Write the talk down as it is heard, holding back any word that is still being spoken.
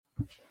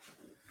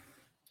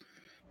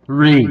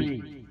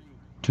Three,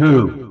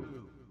 two,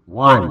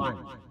 one.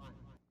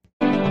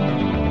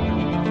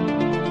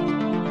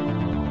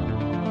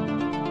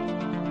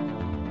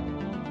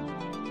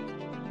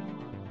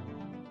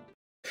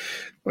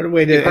 What a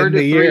way You to heard end the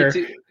the three year.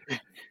 two.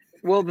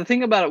 Well, the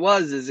thing about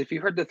it is if you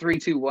heard the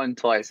 3-2-1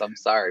 twice, I'm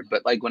sorry,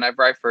 but like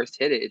whenever I first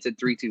hit it, it said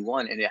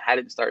 3-2-1, and it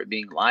hadn't started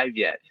being live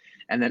yet.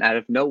 And then out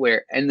of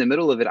nowhere, in the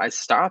middle of it, I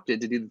stopped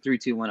it to do the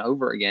 3-2-1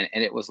 over again,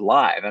 and it was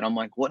live. And I'm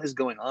like, what is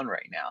going on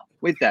right now?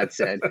 With that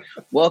said,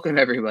 welcome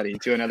everybody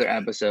to another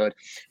episode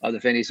of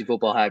the Fantasy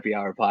Football Happy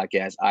Hour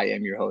podcast. I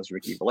am your host,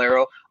 Ricky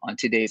Valero. On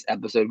today's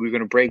episode, we're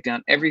going to break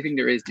down everything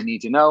there is to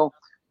need to know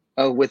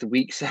with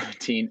Week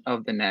 17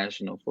 of the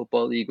National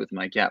Football League, with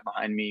my cat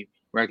behind me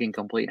wreaking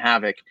complete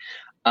havoc.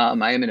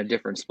 I am in a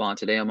different spot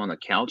today. I'm on the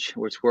couch,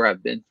 which is where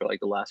I've been for like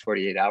the last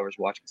 48 hours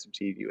watching some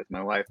TV with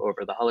my wife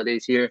over the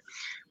holidays here.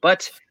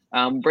 But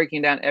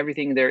breaking down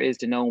everything there is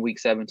to know in Week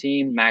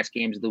 17, max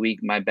games of the week,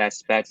 my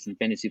best bets, and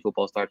fantasy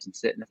football starts and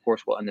sit. And of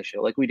course, we'll end the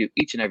show like we do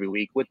each and every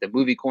week with the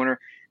movie corner.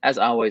 As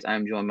always,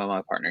 I'm joined by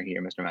my partner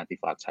here, Mr. Matthew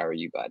Fox. How are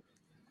you, bud?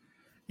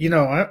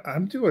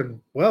 I'm doing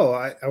well.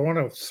 I want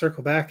to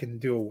circle back and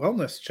do a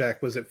wellness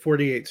check. Was it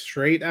 48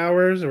 straight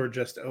hours or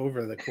just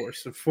over the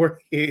course of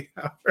 48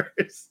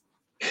 hours?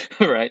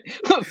 Right.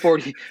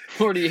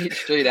 48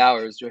 straight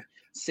hours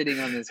sitting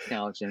on this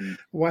couch. And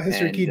why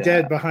is Ricky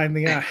dead behind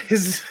the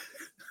eyes?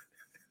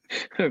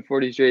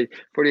 48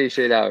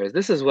 straight hours.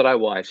 This is what I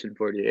watched in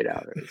 48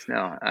 hours.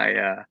 No,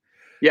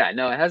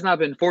 it has not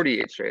been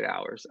 48 straight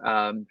hours.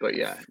 But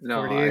yeah,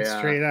 no, 48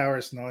 straight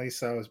hours. And all you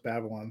saw was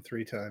Babylon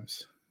 3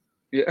 times.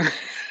 Yeah.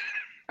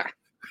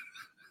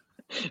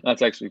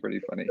 That's actually pretty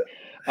funny.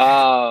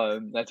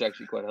 That's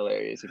actually quite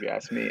hilarious if you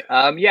ask me.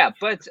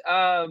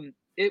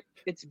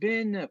 It's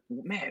been,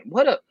 man,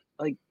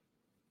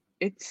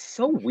 it's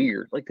so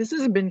weird. Like, this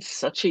has been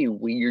such a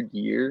weird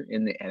year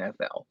in the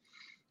NFL.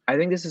 I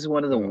think this is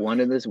one of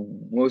the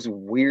most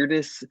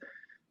weirdest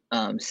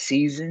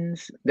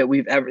seasons that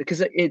we've ever,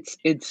 because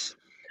it's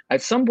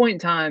at some point in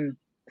time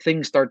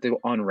things start to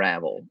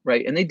unravel,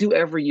 right? And they do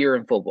every year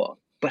in football.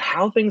 But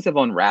how things have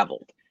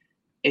unraveled,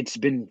 it's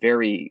been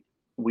very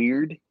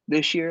weird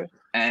this year.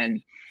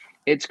 And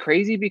it's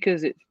crazy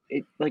because it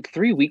like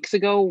 3 weeks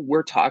ago,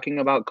 we're talking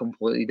about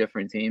completely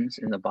different teams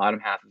in the bottom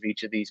half of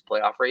each of these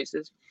playoff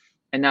races.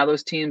 And now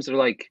those teams are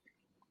like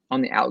on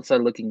the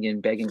outside looking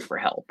in, begging for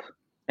help.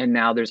 And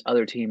now there's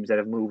other teams that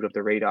have moved up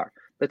the radar.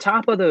 The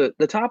top of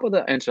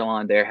the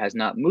echelon there has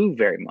not moved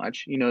very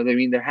much. You know, I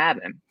mean, there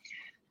haven't.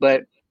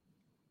 But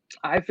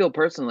I feel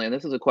personally, and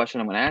this is a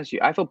question I'm going to ask you,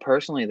 I feel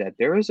personally that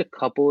there is a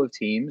couple of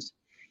teams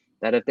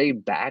that if they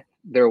back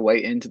their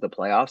way into the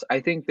playoffs, I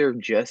think they're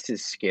just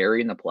as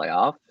scary in the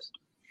playoffs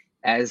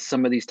as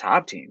some of these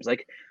top teams.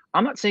 Like,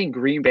 I'm not saying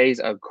Green Bay's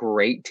a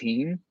great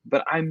team,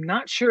 but I'm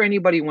not sure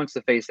anybody wants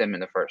to face them in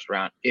the first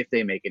round if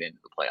they make it into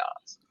the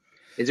playoffs.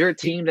 Is there a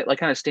team that like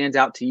kind of stands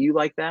out to you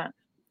like that?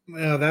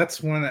 No,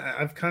 that's one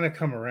I've kind of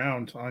come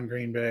around on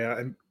Green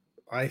Bay.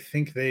 I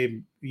think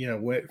they,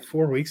 went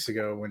 4 weeks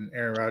ago when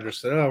Aaron Rodgers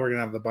said, "Oh, we're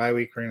gonna have the bye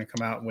week. We're gonna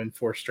come out and win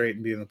 4 straight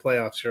and be in the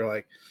playoffs." You're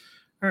like,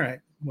 "All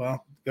right,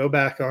 well, go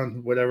back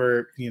on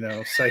whatever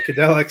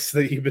psychedelics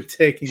that you've been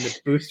taking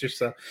to boost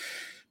yourself."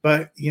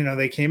 But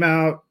they came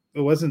out.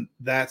 It wasn't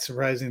that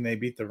surprising they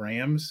beat the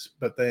Rams,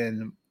 but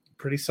then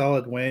pretty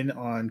solid win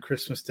on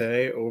Christmas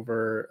Day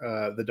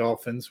over the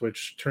Dolphins,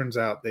 which turns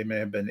out they may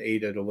have been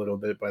aided a little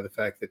bit by the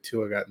fact that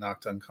Tua got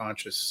knocked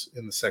unconscious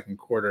in the second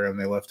quarter and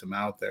they left him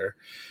out there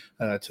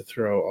to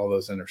throw all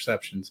those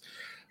interceptions.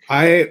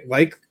 I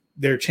like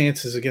their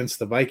chances against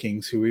the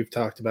Vikings, who we've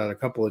talked about a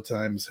couple of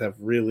times, have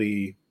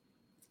really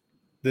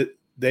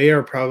they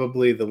are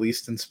probably the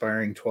least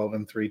inspiring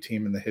 12-3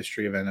 team in the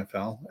history of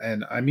NFL.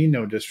 And I mean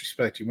no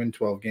disrespect. You win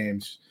 12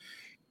 games,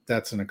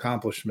 that's an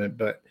accomplishment,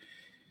 but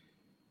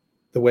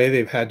the way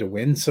they've had to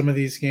win some of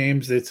these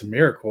games, it's a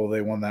miracle.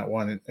 They won that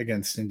one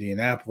against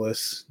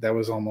Indianapolis. That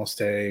was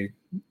almost a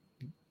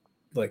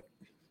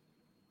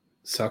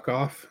suck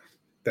off.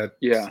 That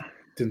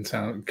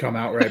didn't come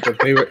out right, but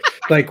they were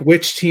like,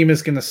 which team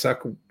is going to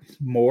suck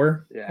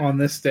more on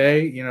this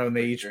day? And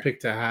they each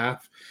picked a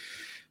half.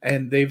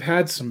 And they've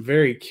had some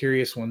very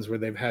curious ones where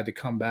they've had to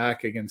come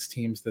back against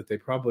teams that they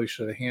probably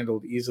should have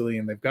handled easily,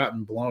 and they've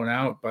gotten blown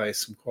out by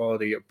some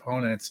quality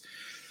opponents.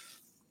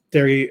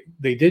 They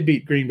did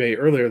beat Green Bay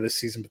earlier this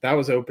season, but that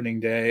was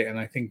opening day, and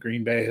I think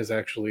Green Bay has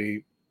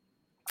actually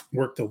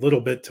worked a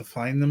little bit to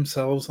find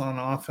themselves on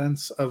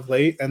offense of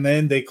late. And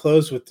then they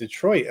close with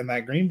Detroit, and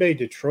that Green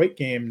Bay-Detroit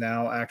game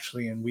now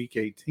actually in Week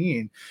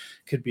 18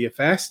 could be a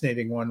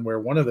fascinating one where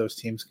one of those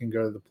teams can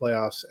go to the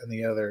playoffs and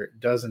the other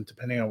doesn't,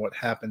 depending on what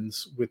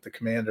happens with the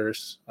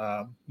Commanders,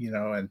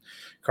 and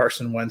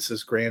Carson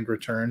Wentz's grand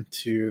return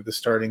to the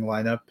starting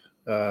lineup.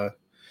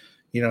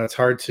 It's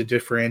hard to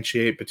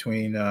differentiate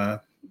between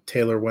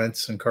Taylor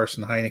Wentz and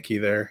Carson Heineke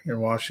there in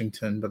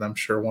Washington, but I'm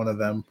sure one of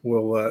them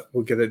will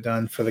get it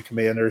done for the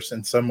Commanders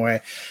in some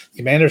way. The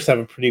Commanders have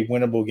a pretty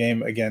winnable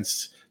game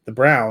against the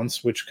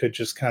Browns, which could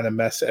just kind of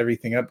mess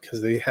everything up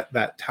because they have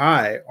that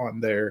tie on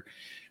their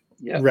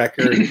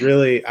record.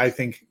 Really, I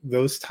think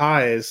those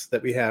ties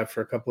that we have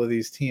for a couple of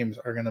these teams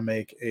are going to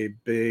make a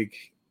big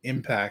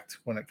impact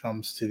when it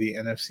comes to the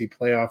NFC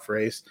playoff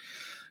race.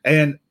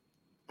 And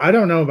I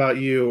don't know about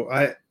you.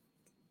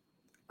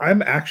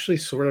 I'm actually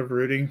sort of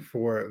rooting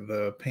for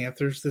the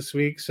Panthers this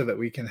week so that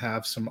we can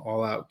have some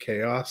all-out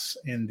chaos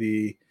in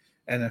the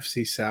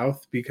NFC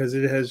South, because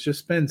it has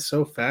just been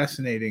so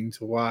fascinating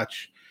to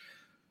watch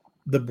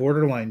the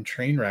borderline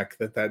train wreck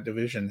that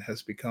division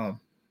has become.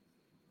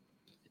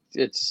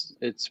 It's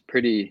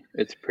pretty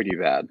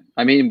bad.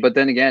 I mean, but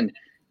then again,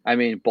 I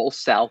mean, both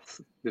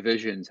South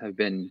divisions have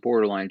been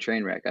borderline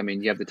train wreck. I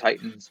mean, you have the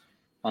Titans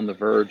on the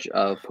verge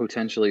of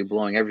potentially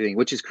blowing everything,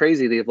 which is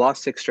crazy. They've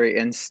lost 6 straight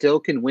and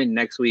still can win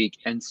next week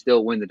and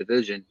still win the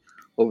division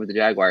over the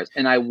Jaguars.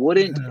 And I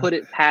wouldn't put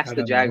it past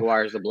the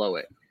Jaguars to blow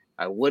it.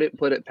 I wouldn't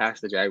put it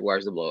past the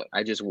Jaguars to blow it.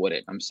 I just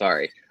wouldn't. I'm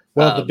sorry.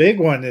 Well, the big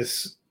one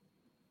is,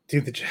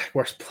 do the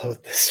Jaguars blow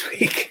it this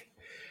week?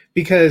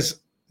 Because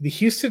the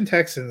Houston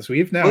Texans,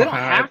 we've now they don't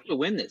have to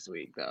win this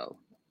week, though.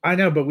 I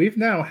know, but we've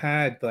now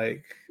had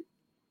like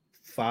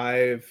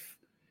 5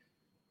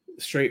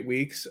 straight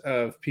weeks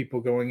of people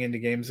going into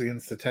games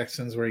against the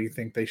Texans where you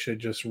think they should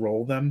just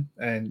roll them.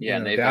 And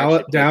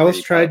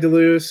Dallas tried to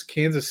lose.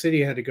 Kansas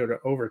City had to go to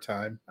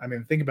overtime. I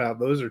mean, think about it.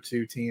 Those are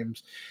 2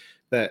 teams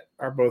that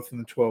are both in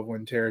the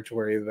 12-win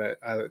territory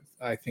that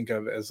I think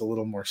of as a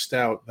little more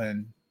stout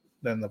than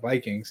the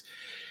Vikings.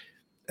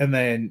 And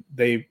then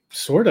they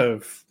sort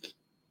of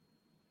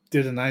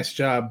did a nice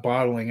job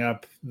bottling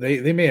up.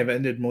 They may have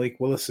ended Malik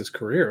Willis's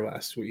career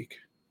last week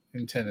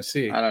in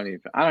Tennessee. I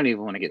don't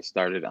even want to get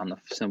started on the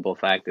simple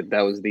fact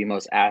that was the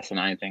most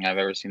asinine thing I've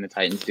ever seen the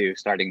Titans do,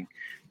 starting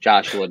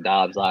Joshua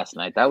Dobbs last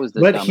night. That was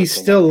the But he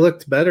still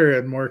looked better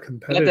and more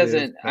competitive. That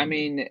doesn't. I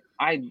mean,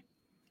 I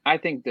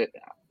think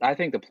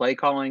the play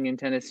calling in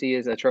Tennessee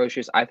is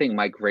atrocious. I think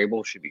Mike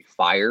Vrabel should be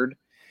fired.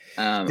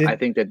 I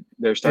think that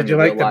they're starting to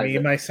realize. Did you like the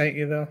meme I sent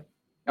you though?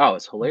 Oh,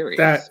 it's hilarious.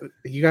 That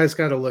you guys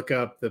got to look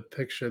up the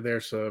picture there.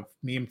 So a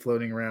meme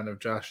floating around of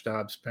Josh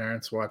Dobbs'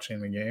 parents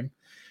watching the game,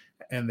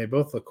 and they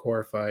both look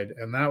horrified.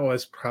 And that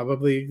was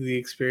probably the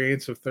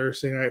experience of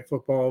Thursday Night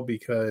Football,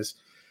 because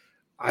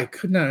I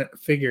could not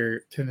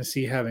figure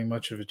Tennessee having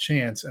much of a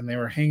chance, and they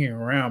were hanging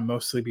around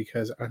mostly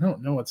because I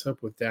don't know what's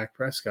up with Dak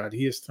Prescott.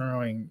 He is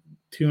throwing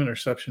 2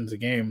 interceptions a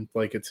game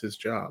like it's his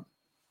job.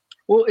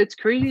 Well, it's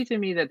crazy to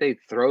me that they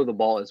throw the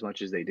ball as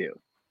much as they do.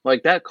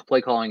 Like, that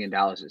play calling in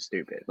Dallas is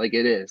stupid. Like,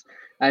 it is.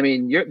 I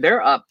mean,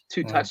 they're up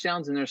 2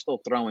 touchdowns and they're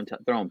still throwing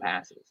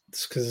passes.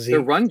 It's because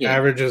their run game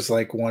averages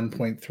like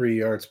 1.3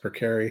 yards per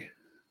carry.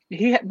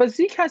 But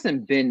Zeke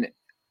hasn't been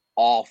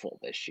awful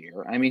this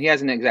year. I mean, he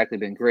hasn't exactly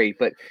been great,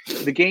 but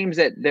the games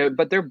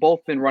they're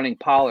both been running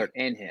Pollard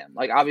and him.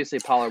 Like, obviously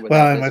Pollard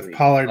with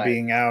Pollard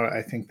being out,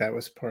 I think that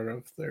was part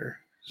of their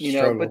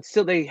struggle. But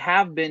still, they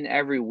have been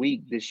every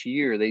week this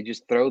year. They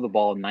just throw the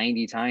ball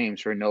 90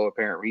 times for no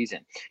apparent reason.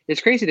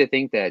 It's crazy to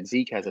think that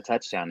Zeke has a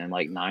touchdown in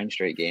like 9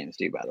 straight games,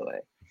 too, by the way.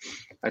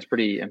 That's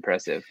pretty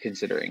impressive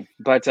considering.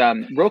 But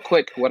real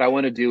quick, what I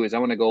want to do is I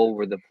want to go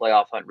over the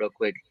playoff hunt real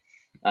quick.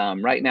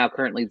 Right now,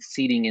 currently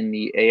seeding in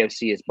the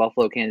AFC is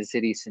Buffalo, Kansas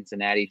City,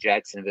 Cincinnati,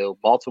 Jacksonville,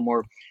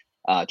 Baltimore,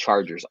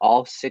 Chargers.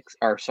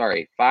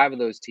 5 of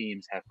those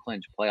teams have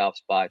clinched playoff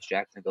spots,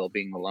 Jacksonville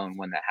being the lone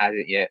one that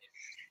hasn't yet.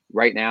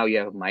 Right now, you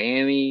have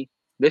Miami.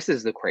 This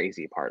is the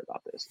crazy part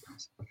about this.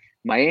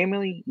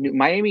 Miami,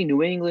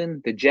 New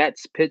England, the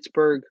Jets,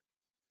 Pittsburgh,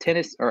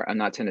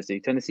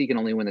 Tennessee. Tennessee can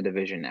only win the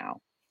division now.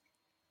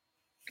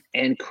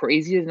 And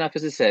crazy enough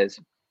as it says,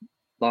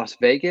 Las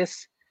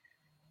Vegas,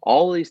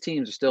 all of these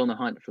teams are still in the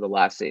hunt for the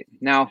last seed.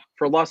 Now,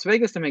 for Las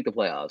Vegas to make the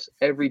playoffs,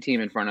 every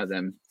team in front of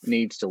them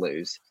needs to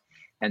lose,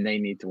 and they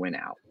need to win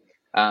out.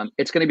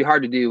 It's going to be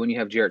hard to do when you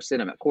have Jarrett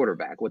Stidham at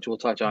quarterback, which we'll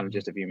touch on in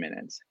just a few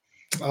minutes.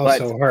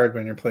 Also hard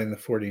when you're playing the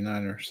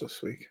 49ers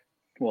this week.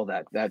 Well,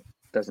 that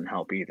doesn't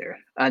help either.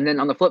 And then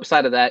on the flip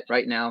side of that,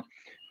 right now,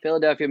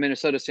 Philadelphia,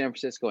 Minnesota, San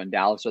Francisco, and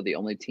Dallas are the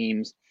only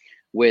teams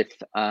with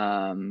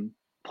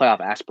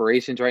playoff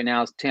aspirations right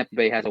now. Tampa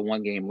Bay has a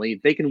 1-game lead.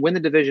 They can win the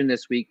division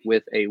this week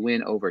with a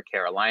win over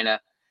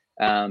Carolina.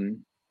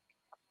 And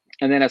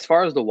then as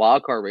far as the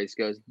wild card race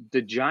goes,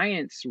 the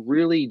Giants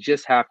really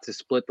just have to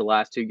split the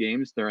last 2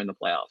 games. They're in the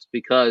playoffs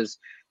because,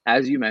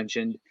 as you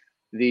mentioned,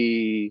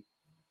 the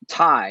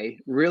tie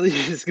really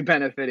is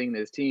benefiting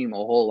this team a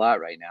whole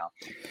lot right now.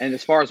 And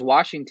as far as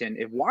Washington,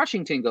 if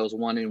Washington goes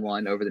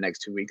 1-1 over the next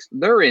 2 weeks,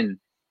 they're in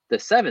the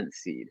 7th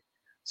seed.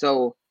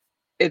 So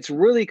it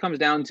really comes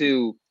down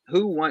to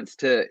who wants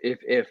to,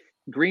 if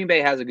Green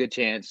Bay has a good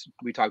chance,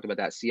 we talked about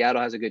that.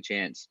 Seattle has a good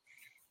chance.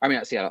 I mean,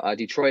 not Seattle,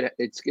 Detroit.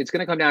 It's going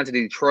to come down to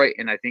Detroit,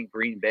 and I think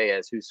Green Bay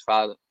as who's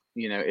filed,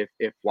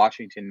 if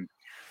Washington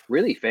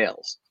really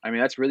fails. I mean,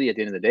 that's really at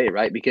the end of the day,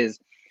 right? Because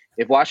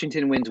if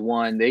Washington wins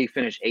 1, they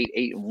finish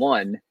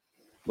 8-1.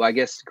 Well, I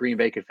guess Green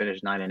Bay could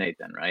finish 9-8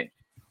 then, right?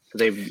 Could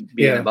they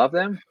be above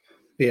them?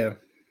 Yeah.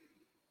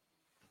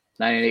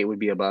 9-8 would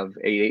be above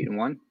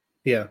 8-1.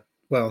 Yeah.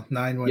 Well,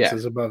 9 wins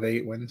is above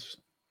 8 wins.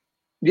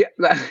 Yeah,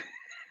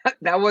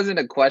 that wasn't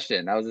a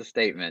question. That was a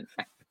statement.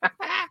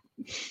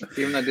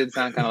 Even though it did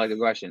sound kind of like a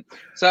question.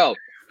 So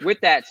with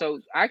that,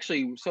 so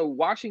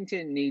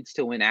Washington needs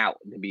to win out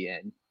to be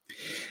in.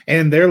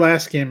 And their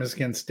last game is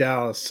against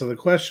Dallas. So the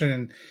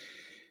question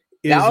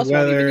is Dallas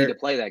won't even need whether to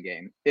play that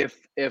game.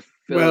 If well,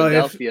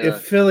 Philadelphia,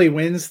 if Philly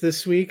wins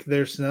this week,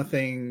 there's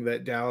nothing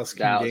that Dallas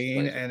can Dallas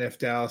gain. plays. And if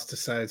Dallas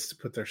decides to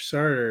put their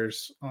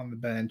starters on the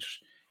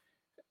bench,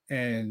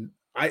 and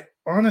I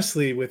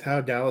honestly, with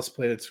how Dallas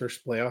played its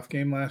first playoff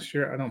game last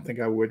year, I don't think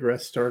I would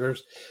rest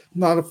starters.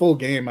 Not a full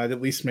game. I'd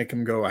at least make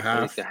them go a at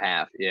half. least a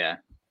half, yeah.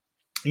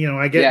 You know,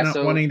 I get Yeah, not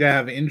so- wanting to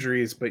have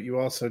injuries, but you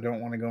also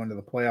don't want to go into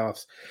the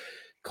playoffs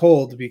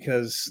cold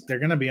because they're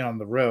going to be on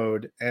the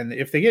road. And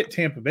if they get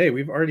Tampa Bay,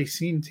 we've already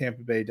seen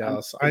Tampa Bay,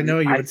 Dallas. I know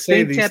you I would say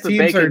think these Tampa teams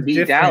Bay are can beat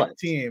different Dallas.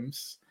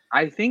 teams.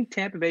 I think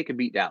Tampa Bay could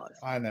beat Dallas.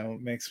 I know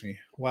it makes me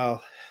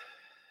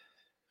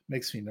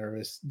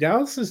nervous.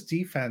 Dallas's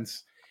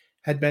defense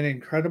had been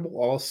incredible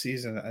all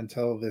season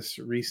until this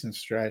recent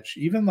stretch.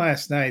 Even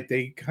last night,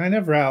 they kind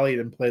of rallied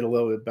and played a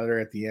little bit better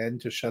at the end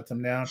to shut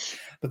them down.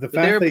 But the But they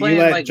fact were that you playing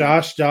let like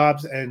Josh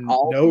Dobbs and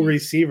all no these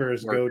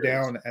receivers go workers.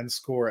 down and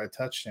score a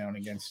touchdown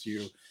against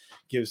you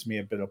gives me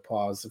a bit of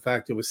pause. The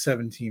fact it was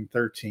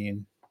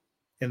 17-13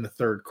 in the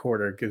third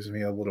quarter gives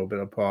me a little bit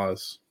of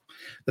pause.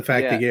 The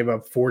fact they gave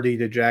up 40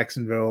 to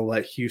Jacksonville,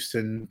 let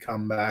Houston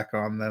come back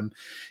on them.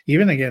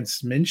 Even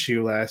against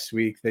Minshew last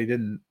week,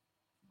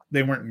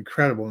 they weren't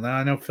incredible. Now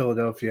I know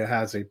Philadelphia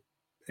has a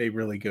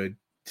really good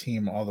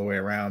team all the way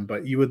around,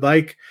 but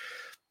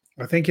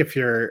I think if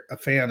you're a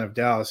fan of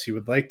Dallas, you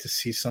would like to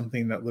see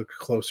something that looked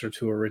closer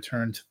to a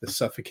return to the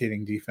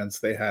suffocating defense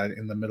they had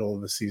in the middle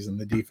of the season,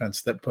 the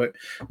defense that put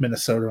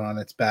Minnesota on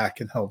its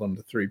back and held them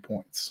to 3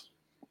 points.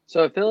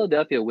 So if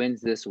Philadelphia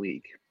wins this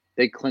week,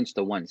 they clinch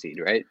the 1 seed,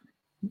 right?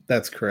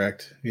 That's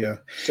correct. Yeah.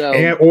 So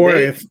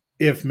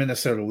if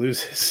Minnesota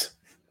loses.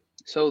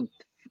 So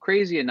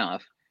crazy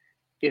enough,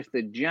 if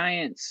the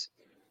Giants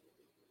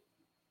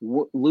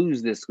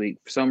lose this week,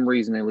 for some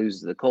reason they lose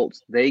to the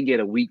Colts, they get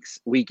a week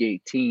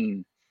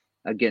 18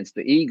 against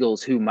the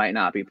Eagles, who might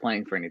not be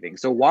playing for anything.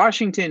 So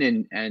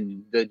Washington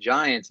and the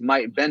Giants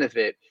might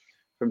benefit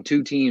from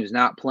two teams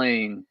not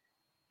playing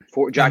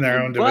for in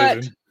their own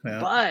division.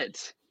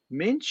 But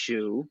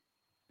Minshew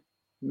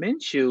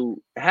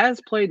has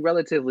played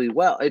relatively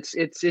well.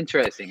 It's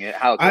interesting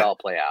how it could all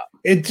play out.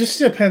 It just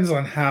depends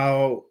on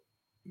how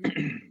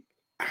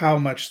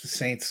much the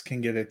Saints can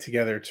get it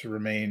together to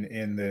remain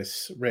in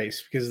this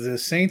race, because the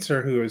Saints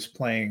are who is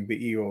playing the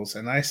Eagles,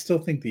 and I still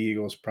think the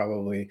Eagles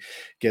probably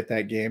get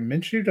that game.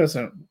 Minshew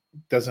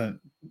doesn't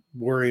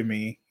worry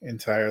me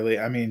entirely.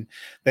 I mean,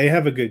 they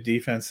have a good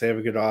defense, they have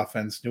a good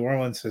offense. New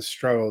Orleans has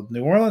struggled.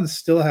 New Orleans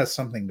still has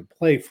something to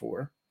play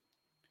for.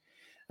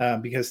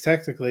 Because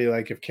technically,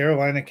 like, if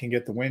Carolina can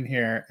get the win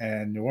here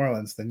and New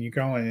Orleans, then you're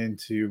going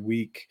into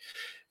week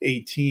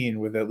 18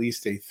 with at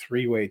least a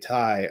 3-way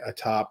tie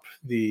atop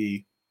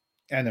the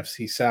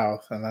NFC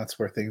South, and that's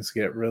where things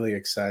get really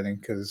exciting,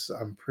 because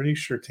I'm pretty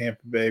sure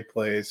Tampa Bay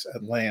plays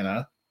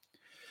Atlanta,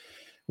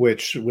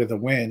 which with a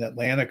win,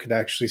 Atlanta could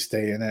actually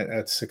stay in it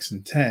at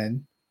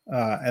 6-10,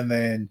 and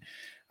then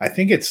I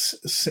think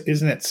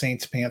isn't it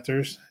Saints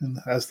Panthers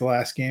as the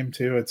last game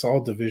too? It's all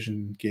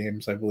division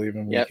games, I believe,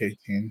 in week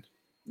 18.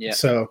 Yeah.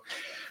 So,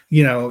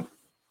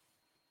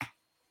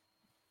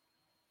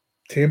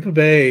 Tampa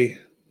Bay,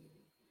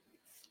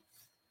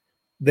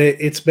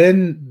 it's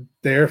been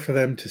there for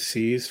them to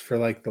seize for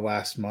like the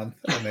last month,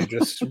 and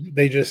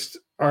they just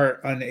are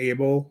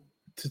unable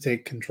to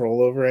take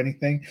control over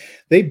anything.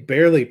 They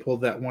barely pulled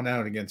that one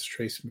out against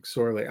Trace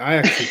McSorley. I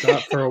actually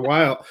thought for a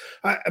while,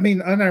 I mean,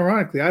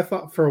 unironically, I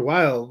thought for a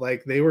while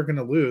like they were going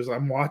to lose.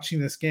 I'm watching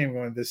this game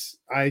going,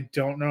 I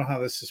don't know how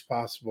this is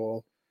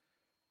possible.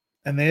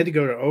 And they had to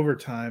go to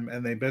overtime,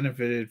 and they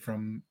benefited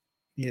from,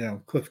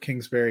 Cliff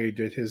Kingsbury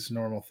did his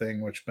normal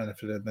thing, which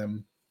benefited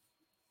them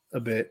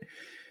a bit.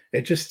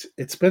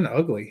 It's been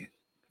ugly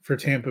for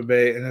Tampa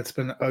Bay, and it's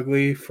been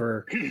ugly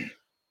for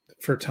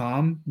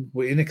Tom,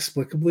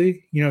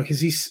 inexplicably,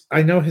 because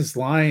I know his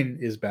line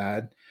is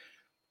bad,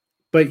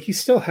 but he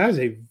still has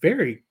a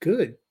very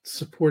good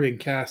supporting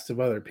cast of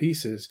other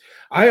pieces.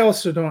 I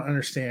also don't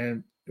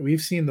understand.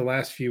 We've seen the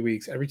last few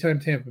weeks, every time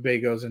Tampa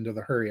Bay goes into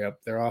the hurry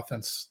up, their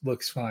offense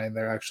looks fine.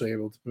 They're actually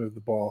able to move the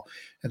ball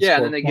and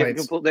score and then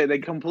points. they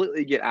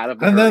completely get out of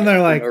the and then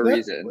they're like, no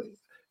reason.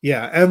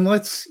 Yeah, and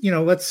let's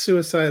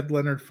suicide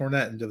Leonard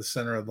Fournette into the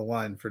center of the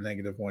line for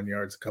 -1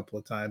 yards a couple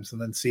of times,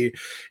 and then see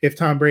if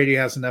Tom Brady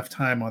has enough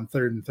time on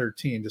 3rd and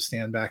 13 to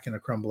stand back in a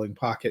crumbling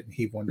pocket and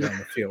heave one down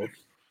the field.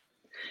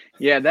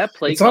 Yeah, that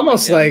play. It's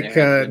almost like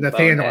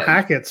Nathaniel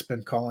Hackett's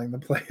been calling the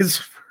plays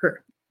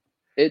for.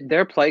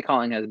 Their play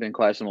calling has been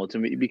questionable to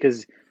me,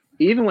 because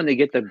even when they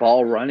get the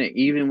ball running,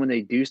 even when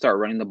they do start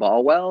running the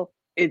ball well,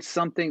 it's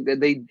something that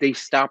they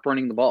stop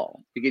running the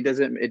ball. It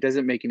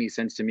doesn't make any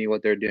sense to me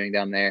what they're doing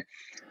down there.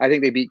 I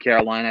think they beat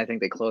Carolina. I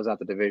think they close out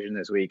the division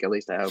this week. At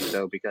least I hope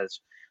so,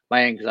 because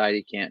my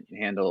anxiety can't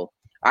handle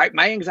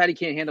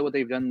what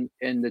they've done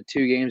in the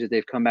 2 games that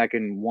they've come back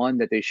and won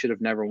that they should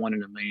have never won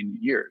in a million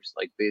years.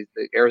 Like the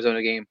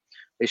Arizona game,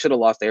 they should have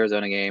lost the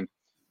Arizona game.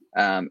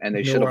 and they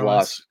New should have Orleans.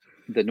 lost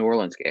the New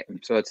Orleans game.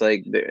 So it's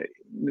like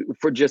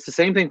for just the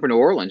same thing for New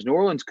Orleans. New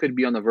Orleans could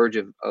be on the verge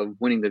of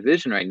winning the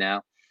division right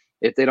now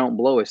if they don't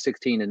blow a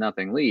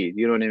 16-0 lead.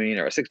 You know what I mean?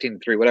 Or a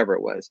 16-3, whatever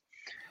it was.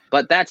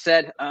 But that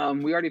said,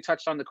 we already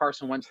touched on the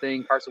Carson Wentz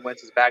thing. Carson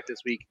Wentz is back this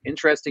week.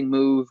 Interesting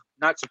move,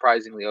 not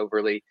surprisingly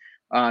overly.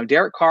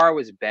 Derek Carr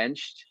was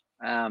benched.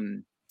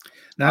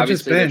 Not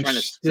just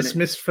benched,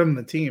 dismissed from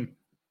the team.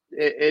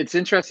 It's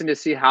interesting to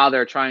see how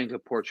they're trying to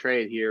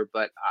portray it here,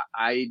 but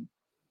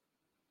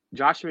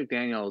Josh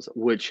McDaniels,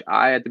 which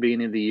I at the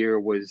beginning of the year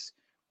was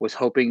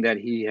hoping that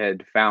he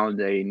had found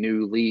a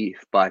new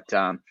leaf, but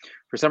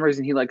for some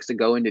reason he likes to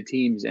go into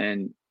teams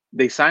and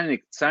they sign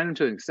him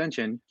to an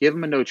extension, give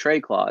him a no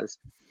trade clause,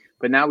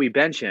 but now we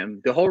bench him.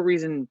 The whole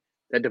reason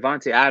that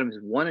Davante Adams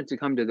wanted to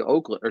come to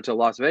Oakland or to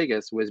Las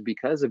Vegas was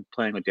because of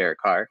playing with Derek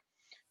Carr.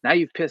 Now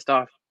you've pissed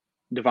off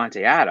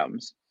Davante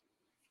Adams,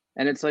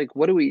 and it's like,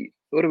 what are we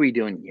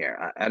doing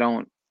here? I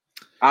don't.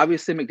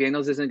 Obviously,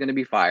 McDaniels isn't going to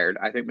be fired.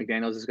 I think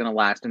McDaniels is going to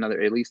last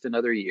at least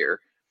another year.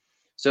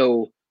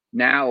 So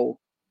now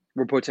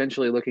we're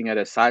potentially looking at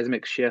a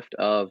seismic shift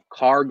of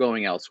Carr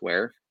going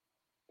elsewhere.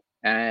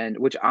 And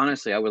which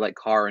honestly, I would like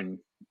Carr, and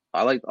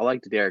I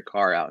like Derek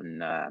Carr out in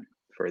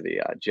for the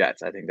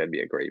Jets. I think that'd be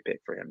a great pick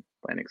for him,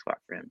 landing spot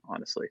for him,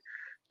 honestly.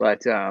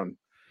 But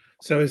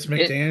so is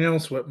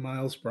McDaniels what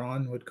Miles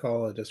Braun would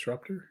call a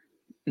disruptor?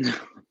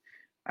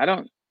 I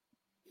don't.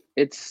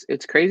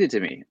 It's crazy to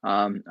me.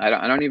 I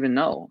don't even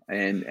know,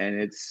 and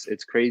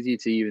it's crazy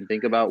to even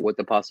think about what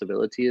the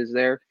possibility is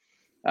there.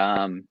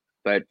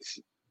 But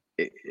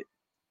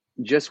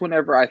just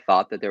whenever I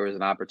thought that there was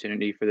an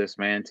opportunity for this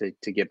man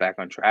to get back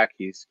on track,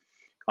 he's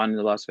gone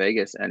into Las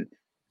Vegas and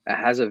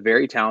has a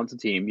very talented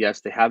team. Yes,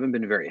 they haven't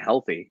been very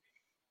healthy,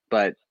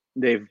 but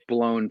they've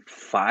blown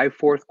 5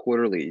 fourth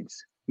quarter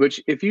leads,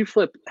 which if you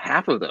flip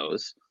half of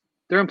those,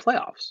 they're in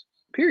playoffs,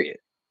 period.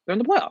 They're in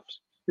the playoffs.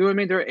 You know what I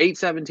mean? They're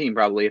 8-17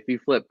 probably if you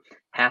flip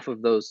half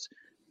of those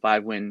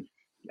 5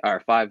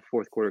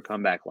 fourth quarter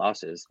comeback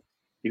losses.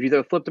 If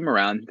you flip them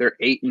around, they're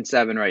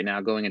 8-7 right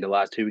now going into the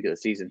last 2 weeks of the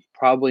season,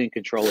 probably in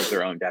control of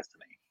their own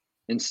destiny.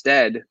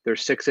 Instead, they're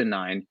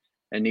 6-9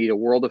 and need a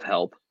world of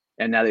help.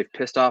 And now they've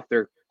pissed off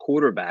their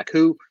quarterback,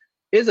 who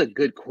is a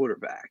good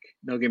quarterback.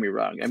 Don't get me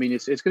wrong. I mean,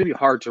 it's going to be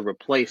hard to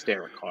replace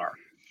Derek Carr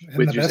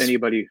with just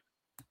anybody.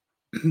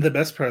 The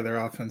best part of their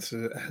offense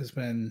has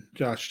been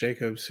Josh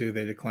Jacobs, who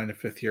they declined a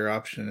 5th-year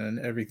option, and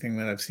everything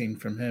that I've seen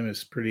from him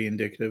is pretty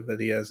indicative that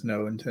he has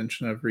no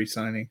intention of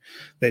re-signing.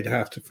 They'd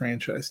have to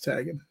franchise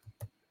tag him.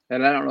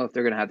 And I don't know if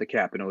they're going to have the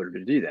cap in order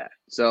to do that.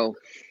 So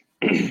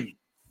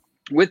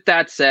with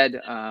that said,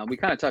 we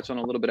kind of touched on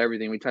a little bit of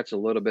everything. We touched a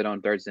little bit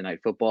on Thursday Night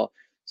Football.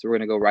 So we're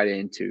going to go right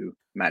into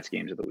Matt's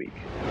games of the week.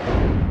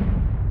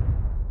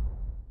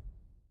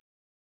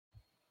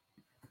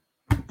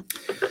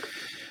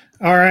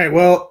 All right.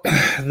 Well,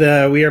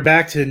 we are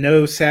back to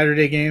no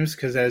Saturday games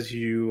because, as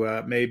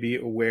you may be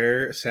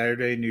aware,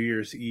 Saturday, New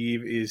Year's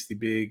Eve, is the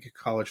big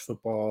college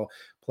football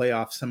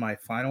playoff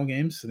semifinal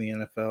games. So the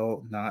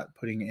NFL not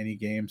putting any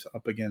games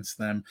up against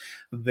them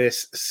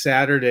this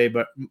Saturday,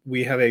 but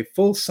we have a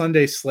full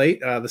Sunday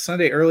slate. The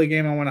Sunday early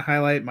game I want to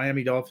highlight: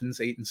 Miami Dolphins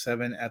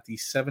 8-7 at the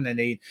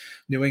 7-8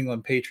 New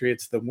England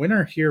Patriots. The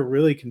winner here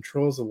really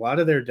controls a lot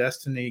of their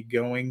destiny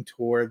going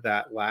toward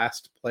that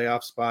last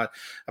playoff spot.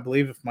 I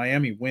believe if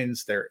Miami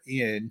wins, they're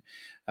in.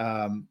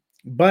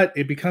 But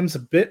it becomes a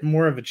bit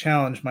more of a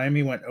challenge.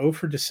 Miami went 0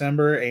 for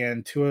December,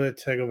 and Tua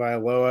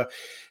Tagovailoa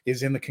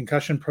is in the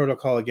concussion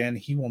protocol again.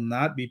 He will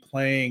not be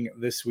playing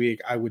this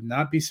week. I would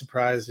not be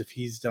surprised if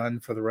he's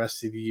done for the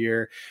rest of the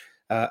year.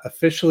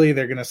 Officially,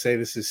 they're going to say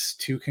this is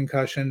 2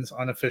 concussions.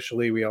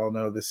 Unofficially, we all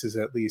know this is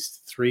at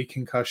least 3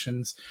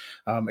 concussions.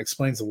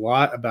 Explains a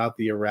lot about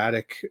the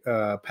erratic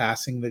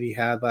passing that he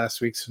had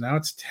last week. So now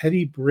it's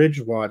Teddy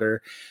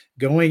Bridgewater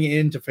going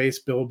in to face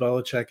Bill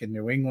Belichick in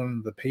New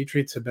England. The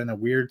Patriots have been a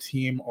weird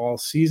team all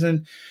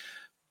season.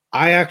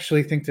 I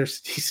actually think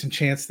there's a decent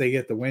chance they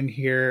get the win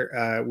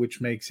here,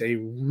 which makes a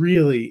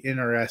really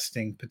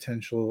interesting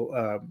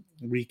potential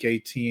Week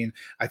 18.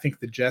 I think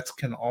the Jets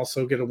can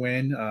also get a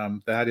win.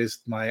 That is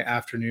my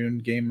afternoon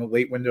game,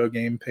 late window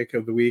game pick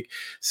of the week.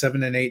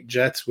 7-8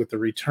 Jets with the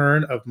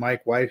return of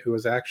Mike White, who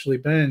has actually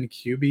been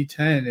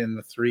QB10 in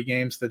the 3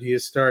 games that he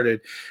has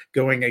started,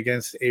 going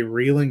against a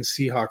reeling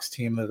Seahawks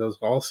team that is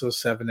also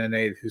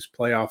 7-8, whose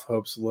playoff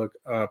hopes look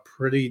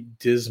pretty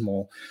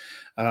dismal.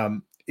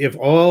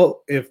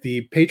 If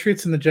the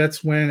Patriots and the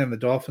Jets win and the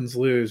Dolphins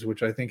lose,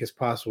 which I think is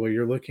possible,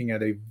 you're looking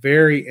at a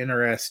very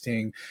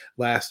interesting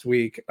last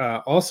week.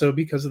 Also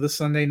because of the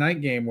Sunday night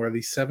game where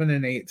the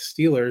 7-8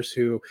 Steelers,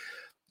 who,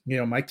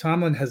 Mike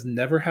Tomlin has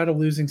never had a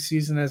losing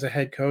season as a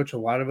head coach. A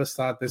lot of us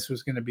thought this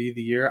was going to be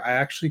the year. I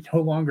actually no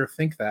longer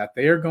think that.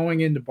 They are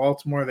going into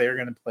Baltimore. They are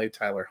going to play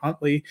Tyler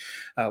Huntley.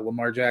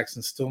 Lamar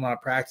Jackson's still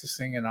not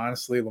practicing, and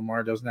honestly,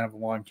 Lamar doesn't have a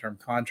long-term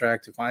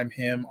contract. If I'm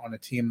him on a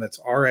team that's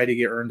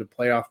already earned a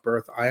playoff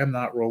berth, I am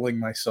not rolling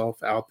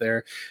myself out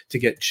there to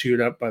get chewed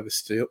up by the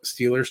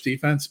Steelers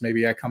defense.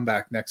 Maybe I come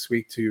back next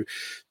week to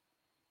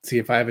see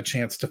if I have a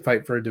chance to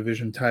fight for a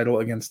division title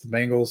against the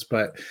Bengals.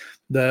 But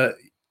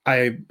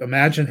I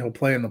imagine he'll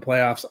play in the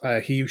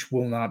playoffs. He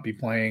will not be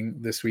playing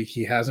this week.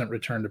 He hasn't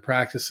returned to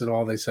practice at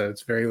all. They said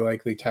it's very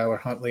likely Tyler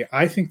Huntley.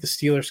 I think the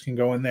Steelers can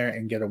go in there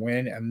and get a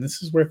win, and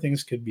this is where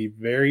things could be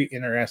very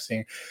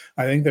interesting.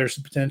 I think there's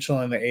potential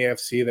in the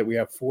AFC that we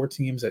have 4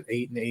 teams at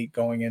 8-8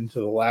 going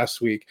into the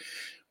last week,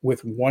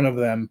 with one of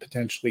them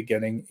potentially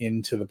getting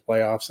into the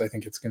playoffs. I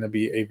think it's going to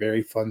be a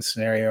very fun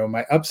scenario.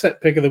 My upset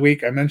pick of the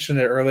week, I mentioned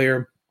it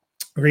earlier.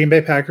 Green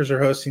Bay Packers are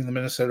hosting the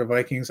Minnesota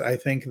Vikings. I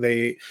think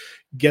they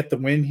get the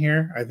win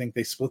here. I think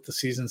they split the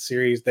season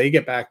series. They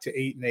get back to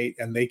 8-8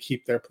 and they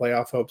keep their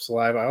playoff hopes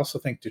alive. I also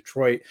think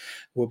Detroit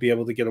will be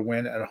able to get a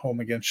win at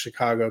home against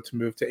Chicago to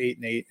move to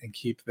 8-8 and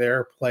keep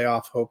their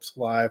playoff hopes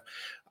alive.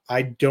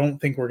 I don't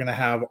think we're going to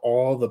have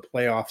all the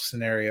playoff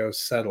scenarios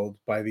settled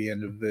by the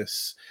end of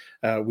this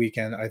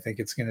weekend. I think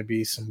it's going to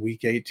be some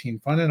Week 18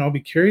 fun, and I'll be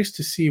curious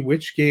to see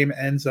which game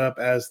ends up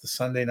as the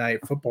Sunday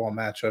night football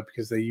matchup,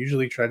 because they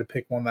usually try to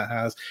pick one that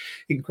has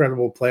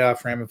incredible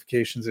playoff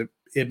ramifications.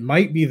 It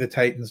might be the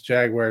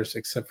Titans-Jaguars,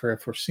 except for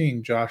if we're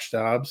seeing Josh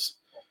Dobbs.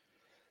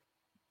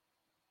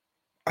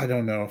 I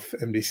don't know if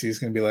NBC is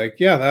going to be like,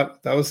 yeah,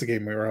 that was the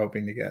game we were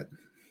hoping to get.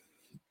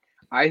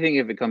 I think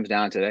if it comes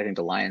down to it, I think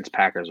the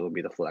Lions-Packers will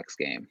be the flex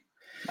game.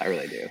 I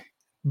really do.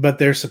 But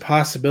there's a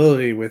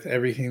possibility with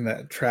everything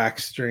that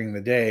tracks during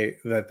the day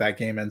that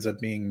game ends up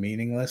being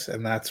meaningless,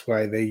 and that's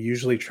why they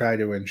usually try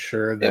to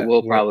ensure that it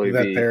will probably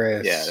that be.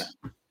 There is.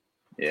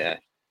 Yeah.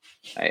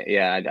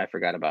 I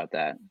forgot about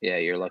that. Yeah,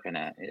 you're looking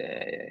at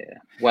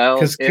Well,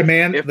 because the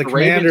Commanders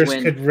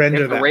could render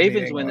that. If the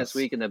Ravens win this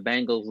week and the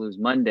Bengals lose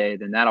Monday,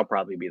 then that'll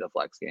probably be the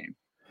flex game.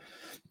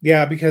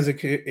 Yeah, because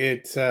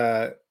it's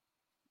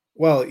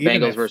well,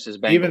 even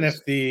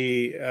if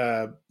the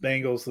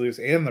Bengals lose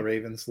and the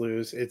Ravens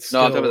lose, it's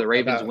still I'm talking about the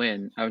Ravens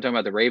win. I'm talking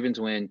about the Ravens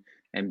win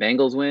and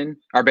Bengals win.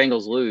 Our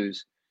Bengals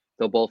lose,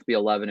 they'll both be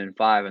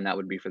 11-5, and that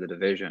would be for the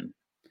division.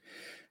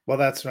 Well,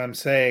 that's what I'm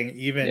saying.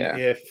 Even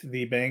if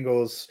the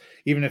Bengals,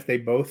 even if they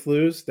both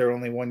lose, they're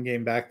only one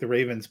game back. The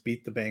Ravens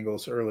beat the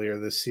Bengals earlier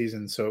this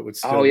season, so it would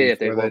still be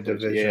for the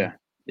division.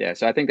 Yeah,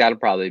 so I think that'll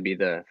probably be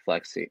the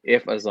flexi,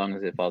 as long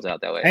as it falls out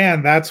that way.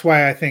 And that's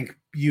why I think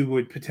you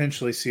would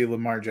potentially see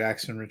Lamar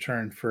Jackson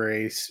return for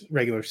a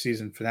regular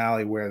season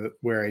finale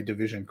where a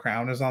division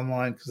crown is on the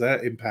line, because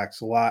that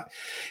impacts a lot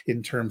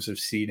in terms of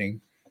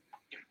seeding.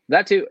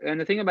 That too. And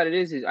the thing about it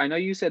is I know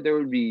you said there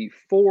would be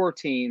 4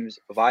 teams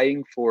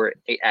vying for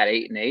at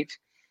 8-8.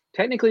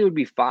 Technically, it would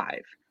be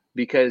 5,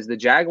 because the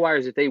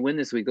Jaguars, if they win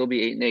this week, they'll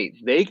be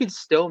 8-8. They could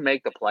still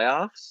make the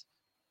playoffs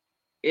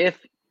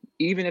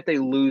even if they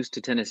lose to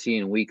Tennessee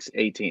in weeks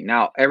 18.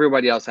 Now,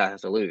 everybody else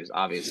has to lose,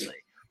 obviously,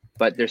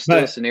 but there's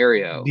still a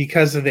scenario.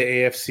 Because of the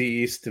AFC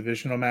East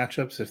divisional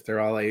matchups, if they're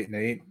all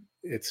 8-8,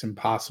 it's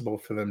impossible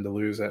for them to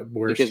lose at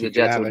worst. Because the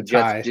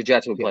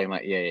Jets would play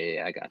my.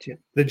 Yeah, I got you.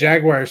 The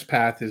Jaguars'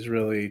 path is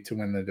really to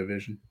win the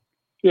division.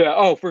 Yeah.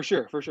 Oh, for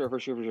sure. Which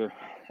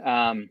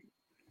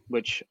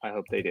I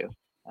hope they do.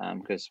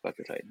 Because fuck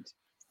the Titans.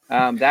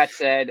 That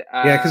said,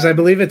 because I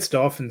believe it's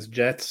Dolphins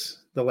Jets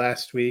the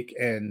last week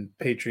and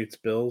Patriots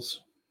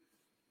Bills.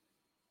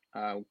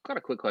 Got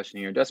a quick question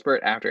here.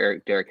 Desperate after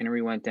Derrick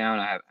Henry went down,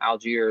 I have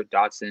Algier,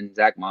 Dotson,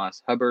 Zach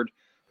Moss, Hubbard,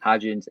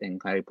 Hodgins, and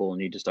Claypool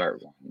need to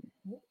start.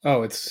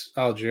 Oh, it's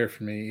Algier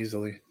for me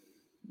easily.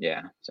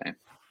 Yeah, same.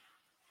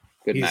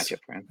 Good matchup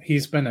for him.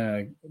 He's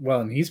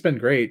been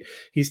great.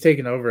 He's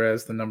taken over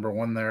as the number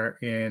 1 there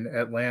in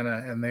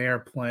Atlanta, and they are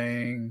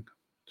playing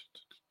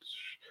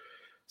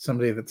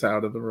somebody that's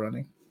out of the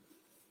running.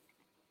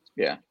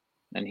 Yeah,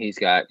 and he's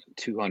got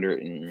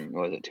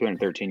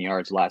 213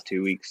 yards the last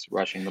 2 weeks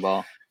rushing the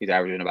ball. He's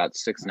averaging about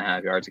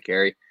 6.5 yards a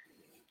carry.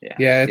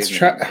 Yeah, it's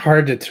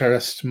hard to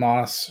trust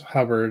Moss,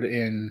 Hubbard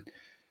in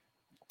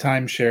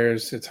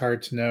timeshares. It's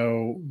hard to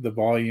know the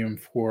volume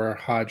for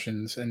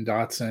Hodgins and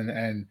Dotson,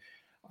 and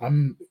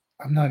I'm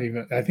not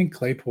even. I think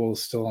Claypool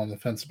is still on the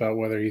fence about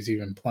whether he's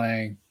even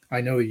playing.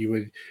 I know you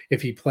would,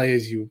 if he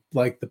plays, you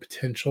like the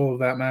potential of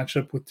that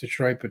matchup with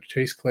Detroit, but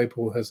Chase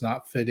Claypool has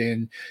not fit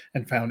in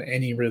and found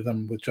any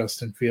rhythm with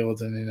Justin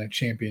Fields, and in a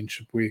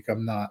championship week,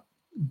 I'm not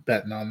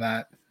betting on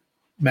that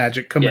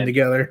magic coming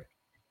together.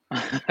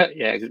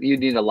 Yeah, you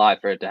need a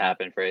lot for it to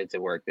happen for it to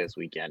work this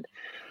weekend.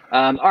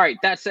 All right,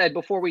 that said,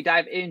 before we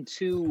dive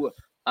into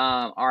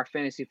our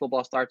fantasy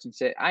football starts and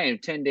sit, I am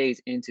 10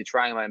 days into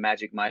trying my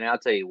Magic Mind, and I'll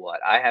tell you what,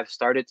 I have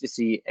started to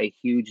see a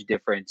huge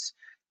difference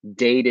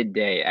day to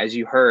day. As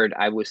you heard,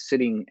 I was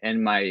sitting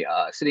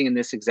in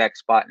this exact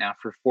spot now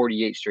for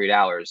 48 straight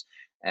hours,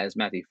 as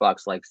Matthew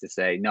Fox likes to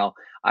say. No,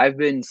 I've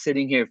been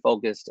sitting here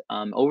focused.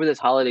 Over this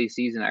holiday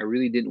season, I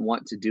really didn't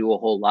want to do a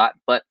whole lot,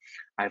 but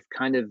I've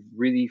kind of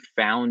really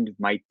found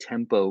my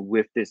tempo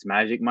with this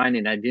Magic Mind,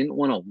 and I didn't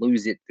want to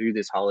lose it through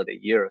this holiday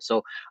year.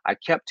 So I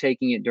kept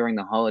taking it during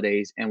the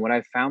holidays, and what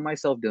I found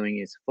myself doing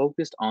is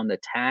focused on the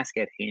task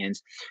at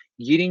hand,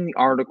 getting the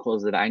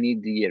articles that I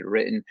need to get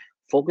written,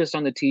 focused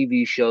on the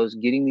TV shows,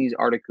 getting these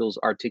articles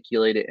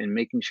articulated and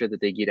making sure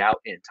that they get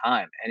out in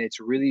time. And it's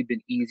really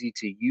been easy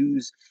to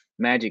use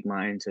Magic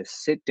Mind to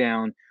sit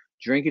down,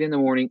 drink it in the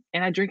morning,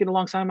 and I drink it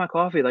alongside my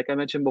coffee. Like I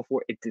mentioned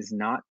before, it does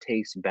not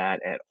taste bad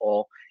at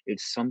all.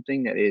 It's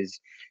something that is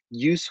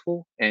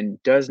useful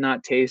and does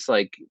not taste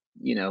like,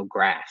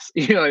 grass.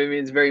 You know what I mean?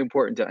 It's very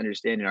important to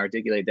understand and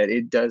articulate that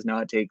it does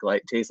not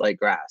taste like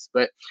grass.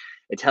 But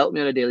it's helped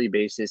me on a daily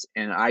basis,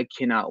 and I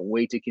cannot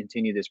wait to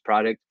continue this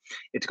product.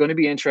 It's going to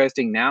be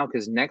interesting now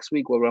because next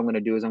week, what I'm going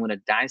to do is I'm going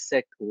to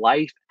dissect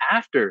life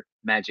after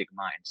Magic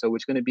Mind. So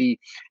it's going to be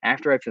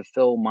after I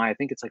fulfill I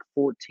think it's like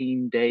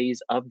 14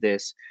 days of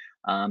this.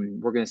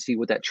 We're going to see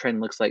what that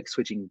trend looks like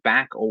switching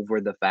back over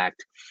the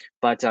fact.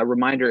 But a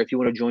reminder, if you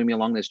want to join me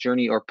along this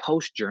journey or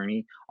post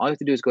journey, all you have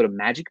to do is go to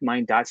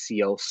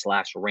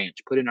magicmind.co/ranch.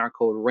 Put in our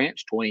code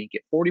RANCH20,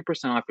 get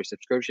 40% off your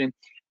subscription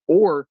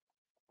or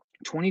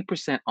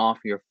 20% off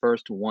your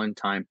first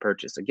one-time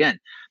purchase. Again,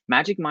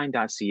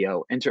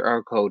 magicmind.co, enter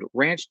our code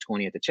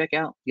RANCH20 at the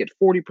checkout, get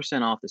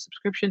 40% off the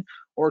subscription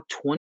or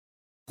 20.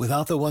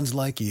 Without the ones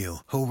like you,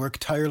 who work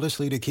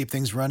tirelessly to keep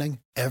things running,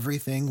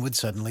 everything would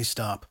suddenly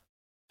stop.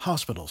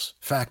 Hospitals,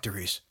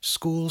 factories,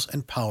 schools,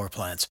 and power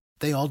plants,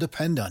 they all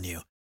depend on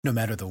you. No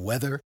matter the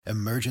weather,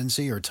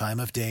 emergency, or time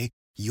of day,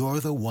 you're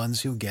the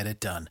ones who get it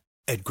done.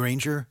 At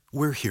Grainger,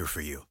 we're here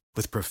for you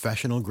with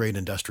professional-grade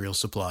industrial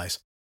supplies.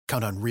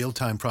 Count on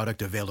real-time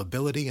product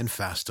availability and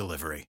fast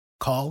delivery.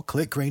 Call,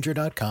 click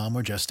Grainger.com,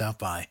 or just stop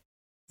by.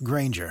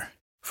 Grainger,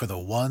 for the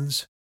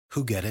ones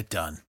who get it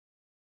done.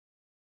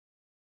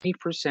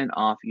 20%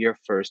 off your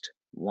first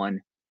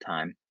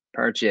one-time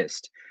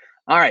purchase.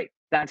 All right.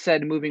 That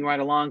said, moving right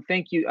along.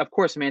 Thank you. Of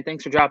course, man.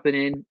 Thanks for dropping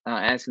in,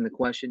 asking the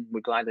question.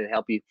 We're glad to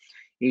help you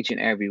each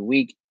and every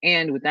week.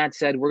 And with that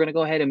said, we're going to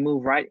go ahead and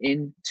move right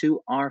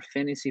into our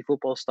fantasy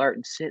football start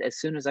and sit as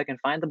soon as I can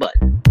find the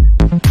button.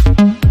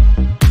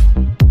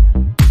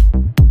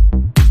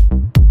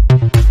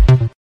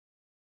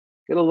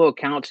 Get a little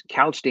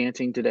couch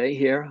dancing today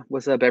here.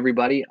 What's up,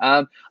 everybody?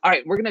 All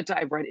right, we're going to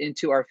dive right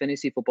into our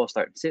fantasy football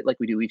start and sit like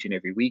we do each and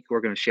every week. We're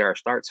going to share our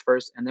starts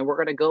first, and then we're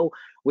going to go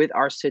with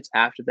our sits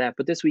after that.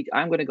 But this week,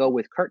 I'm going to go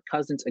with Kirk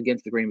Cousins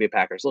against the Green Bay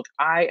Packers. Look,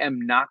 I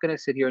am not going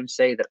to sit here and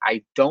say that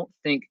I don't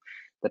think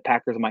the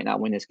Packers might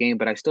not win this game,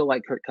 but I still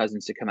like Kirk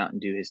Cousins to come out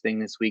and do his thing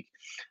this week.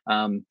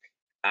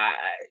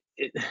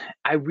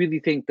 I really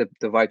think that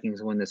the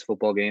Vikings win this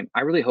football game.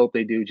 I really hope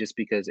they do just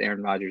because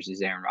Aaron Rodgers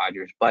is Aaron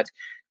Rodgers. But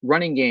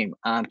running game,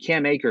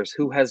 Cam Akers,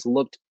 who has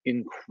looked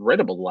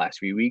incredible the last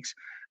few weeks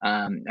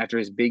after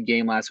his big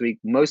game last week.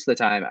 Most of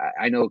the time,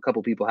 I know a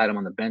couple people had him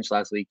on the bench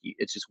last week.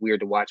 It's just weird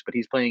to watch, but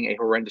he's playing a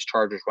horrendous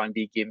Chargers run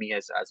D. Give me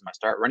as my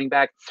start running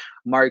back,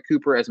 Amari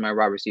Cooper as my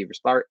wide receiver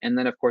start. And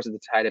then, of course, at the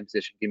tight end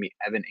position, give me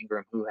Evan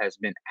Ingram, who has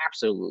been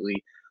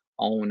absolutely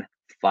on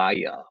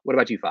fire. What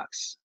about you,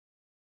 Fox?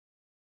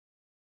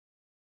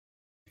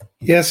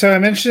 Yeah, so I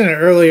mentioned it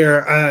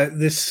earlier.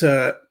 This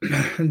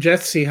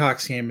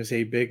Jets-Seahawks game is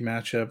a big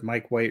matchup.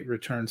 Mike White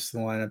returns to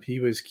the lineup. He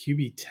was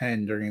QB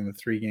 10 during the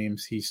 3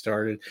 games he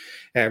started,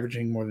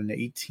 averaging more than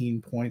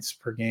 18 points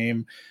per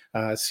game.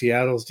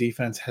 Seattle's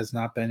defense has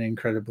not been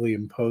incredibly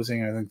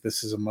imposing. I think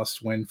this is a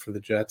must-win for the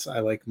Jets.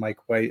 I like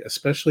Mike White,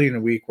 especially in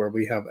a week where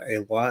we have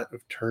a lot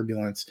of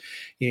turbulence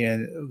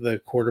in the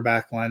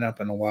quarterback lineup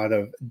and a lot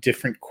of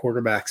different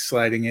quarterbacks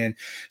sliding in.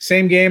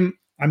 Same game.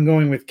 I'm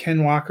going with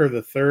Ken Walker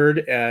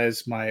III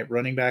as my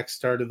running back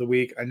start of the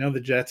week. I know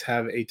the Jets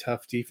have a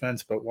tough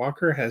defense, but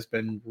Walker has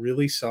been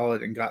really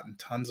solid and gotten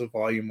tons of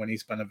volume when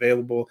he's been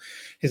available.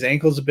 His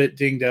ankle's a bit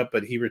dinged up,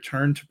 but he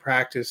returned to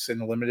practice in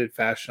a limited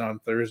fashion on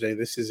Thursday.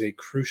 This is a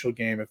crucial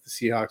game if the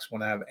Seahawks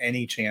want to have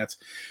any chance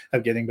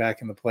of getting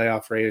back in the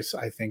playoff race.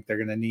 I think they're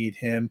going to need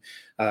him.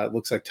 It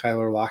looks like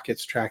Tyler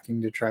Lockett's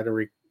tracking to try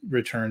to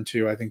return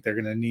to. I think they're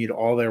going to need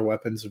all their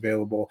weapons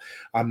available.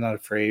 I'm not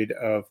afraid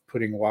of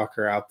putting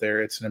Walker out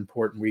there. It's an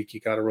important week.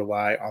 You got to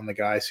rely on the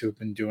guys who have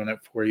been doing it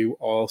for you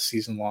all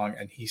season long,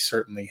 and he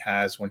certainly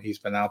has when he's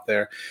been out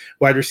there.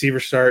 Wide receiver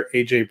start,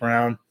 A.J.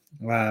 Brown.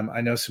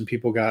 I know some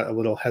people got a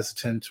little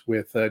hesitant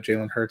with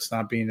Jalen Hurts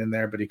not being in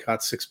there, but he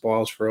caught 6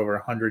 balls for over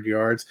 100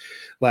 yards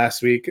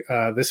last week.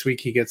 This week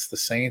he gets the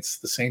Saints.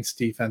 The Saints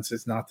defense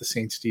is not the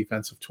Saints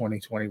defense of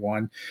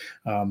 2021.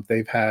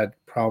 They've had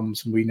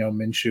problems. We know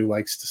Minshew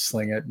likes to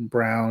sling it.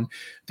 Brown,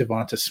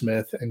 Devonta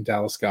Smith, and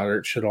Dallas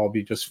Goedert should all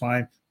be just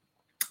fine.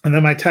 And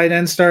then my tight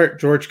end start,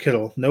 George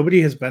Kittle.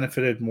 Nobody has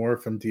benefited more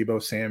from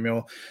Deebo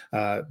Samuel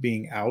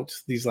being out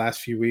these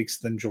last few weeks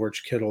than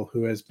George Kittle,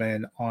 who has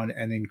been on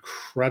an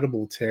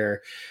incredible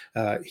tear.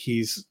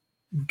 He's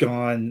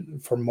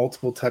gone for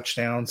multiple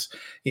touchdowns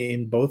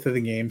in both of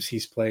the games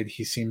he's played.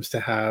 He seems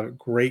to have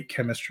great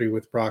chemistry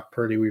with Brock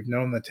Purdy. We've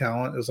known the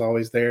talent is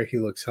always there. He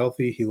looks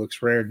healthy. He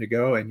looks raring to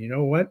go. And you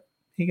know what?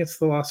 He gets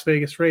the Las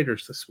Vegas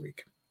Raiders this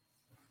week.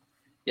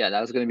 Yeah,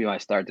 that was going to be my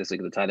start this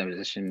week, the tight end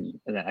position.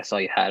 And then I saw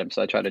you had him,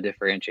 so I try to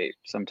differentiate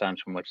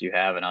sometimes from what you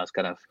have. And I was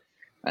kind of,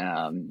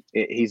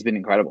 he's been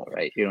incredible,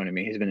 right? You know what I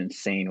mean? He's been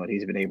insane what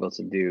he's been able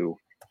to do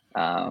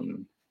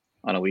on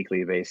a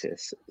weekly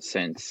basis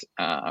since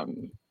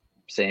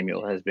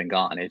Samuel has been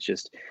gone. It's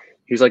just,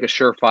 he's like a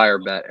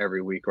surefire bet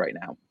every week right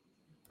now.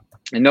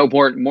 And no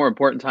more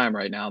important time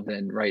right now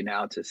than right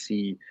now to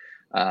see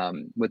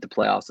with the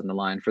playoffs on the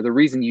line for the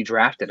reason you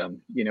drafted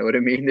him. You know what I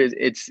mean?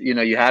 It's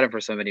you had him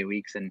for so many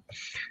weeks, and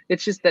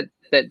it's just that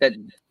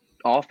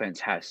offense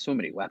has so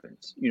many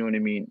weapons. You know what I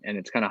mean? And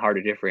it's kind of hard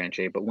to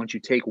differentiate. But once you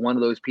take one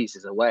of those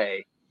pieces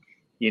away,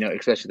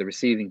 especially the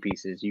receiving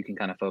pieces, you can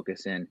kind of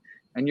focus in.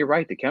 And you're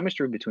right, the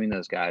chemistry between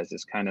those guys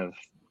is kind of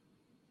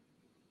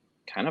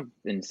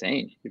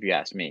insane, if you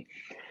ask me.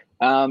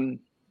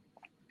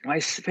 My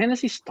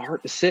fantasy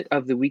sit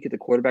of the week at the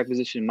quarterback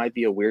position might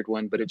be a weird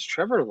one, but it's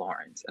Trevor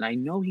Lawrence. And I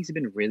know he's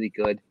been really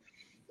good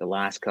the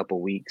last couple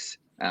weeks.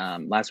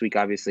 Last week,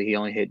 obviously, he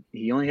only hit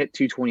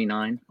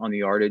 229 on the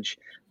yardage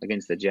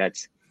against the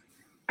Jets.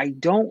 I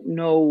don't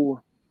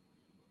know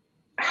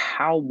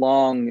how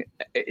long.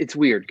 It's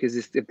weird because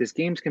if this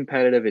game's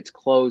competitive, it's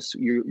close.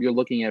 You're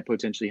looking at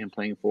potentially him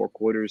playing 4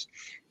 quarters.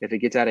 If it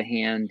gets out of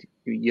hand,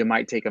 you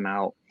might take him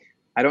out.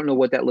 I don't know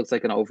what that looks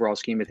like in an overall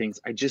scheme of things.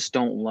 I just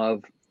don't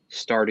love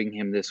starting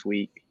him this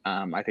week.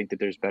 I think that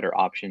there's better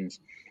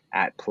options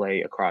at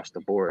play across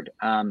the board.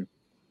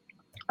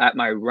 At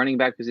my running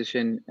back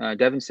position,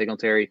 Devin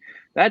Singletary,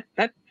 that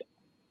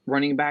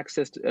running back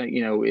system,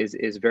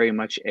 is very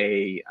much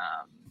a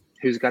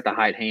who's got the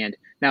hot hand.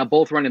 Now,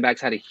 both running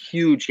backs had a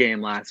huge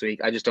game last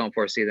week. I just don't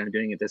foresee them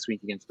doing it this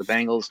week against the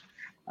Bengals.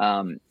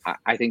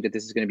 I think that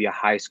this is going to be a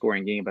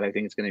high-scoring game, but I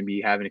think it's going to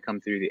be having to come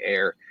through the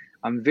air.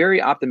 I'm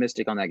very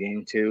optimistic on that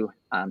game, too.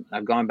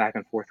 I've gone back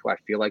and forth who I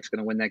feel like is going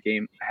to win that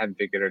game. I haven't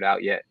figured it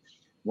out yet.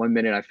 One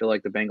minute, I feel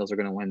like the Bengals are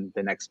going to win.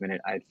 The next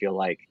minute, I feel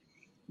like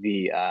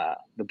the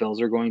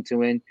Bills are going to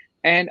win.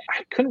 And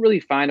I couldn't really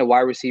find a wide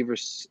receiver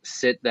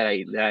sit that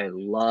I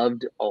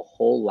loved a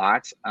whole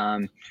lot.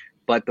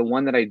 But the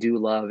one that I do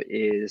love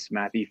is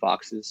Matthew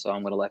Fox's, so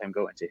I'm going to let him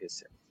go into his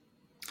sit.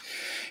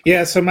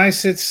 Yeah, so my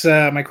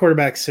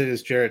quarterback sit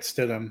is Jarrett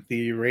Stidham.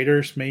 The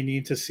Raiders may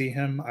need to see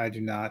him. I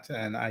do not,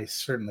 and I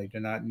certainly do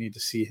not need to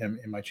see him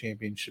in my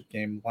championship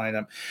game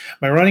lineup.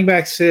 My running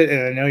back sit,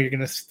 and I know you're going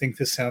to think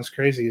this sounds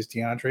crazy, is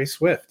DeAndre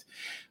Swift.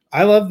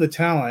 I love the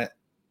talent.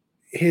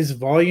 His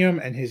volume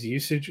and his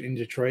usage in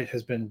Detroit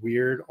has been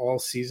weird all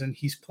season.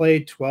 He's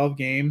played 12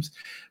 games,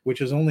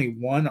 which is only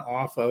one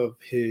off of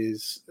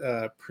his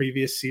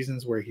previous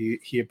seasons where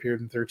he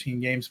appeared in 13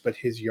 games. But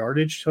his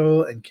yardage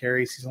total and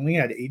carries, he's only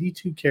had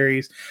 82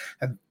 carries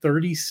and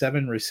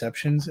 37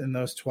 receptions in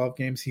those 12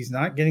 games. He's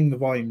not getting the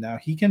volume now.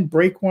 He can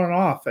break one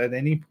off at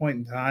any point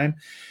in time,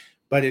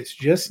 but it's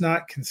just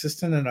not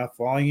consistent enough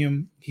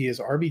volume. He is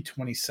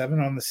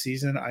RB27 on the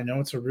season. I know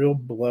it's a real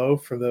blow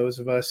for those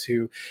of us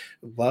who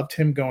loved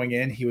him going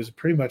in. He was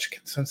pretty much a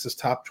consensus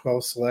top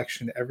 12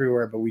 selection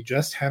everywhere, but we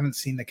just haven't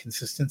seen the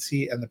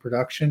consistency and the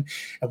production.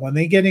 And when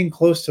they get in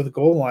close to the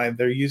goal line,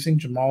 they're using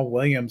Jamal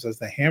Williams as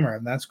the hammer,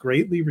 and that's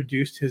greatly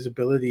reduced his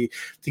ability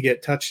to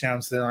get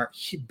touchdowns that aren't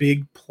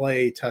big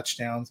play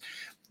touchdowns.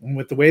 And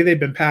with the way they've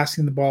been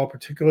passing the ball,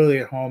 particularly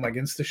at home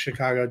against the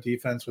Chicago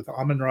defense with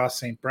Amon-Ra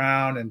St.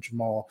 Brown and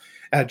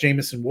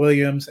Jameson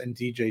Williams and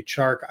DJ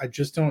Chark, I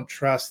just don't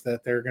trust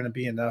that there are going to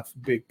be enough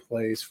big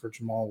plays for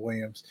Jamal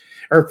Williams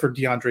or for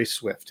DeAndre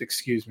Swift,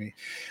 excuse me.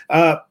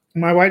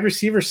 My wide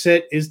receiver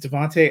sit is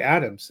Davante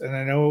Adams. And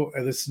I know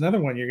this is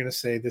another one you're going to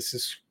say, this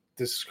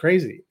is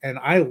crazy. And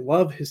I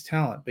love his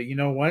talent, but you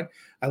know what?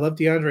 I love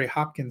DeAndre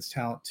Hopkins'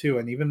 talent too.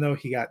 And even though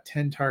he got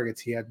 10 targets,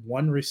 he had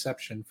 1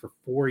 reception for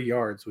 4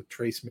 yards with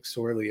Trace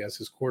McSorley as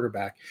his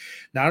quarterback.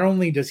 Not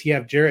only does he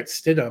have Jarrett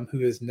Stidham,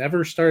 who has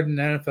never started an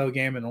NFL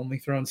game and only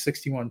thrown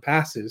 61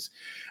 passes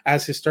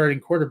as his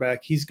starting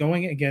quarterback, he's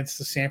going against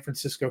the San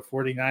Francisco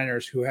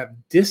 49ers, who have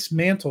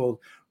dismantled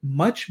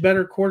much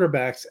better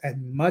quarterbacks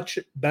and much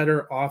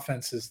better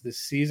offenses this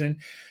season.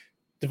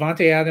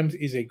 Davante Adams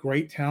is a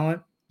great talent.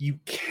 You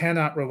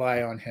cannot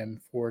rely on him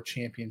for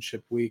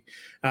championship week.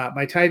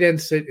 My tight end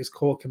sit is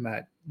Cole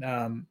Kmet.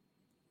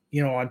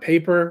 On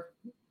paper,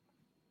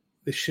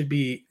 this should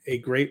be a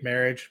great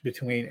marriage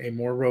between a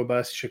more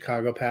robust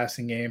Chicago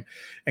passing game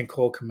and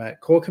Cole Kmet.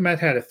 Cole Kmet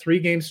had a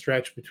 3-game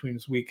stretch between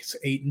weeks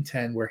 8 and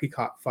 10 where he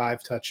caught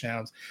 5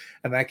 touchdowns,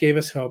 and that gave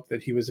us hope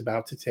that he was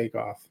about to take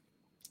off.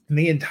 In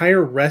the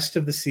entire rest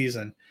of the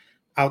season,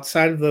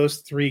 outside of those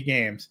 3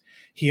 games,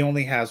 he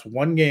only has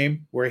 1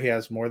 game where he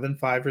has more than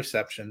 5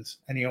 receptions,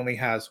 and he only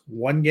has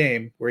 1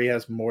 game where he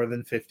has more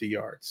than 50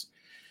 yards.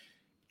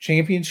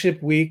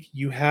 Championship week,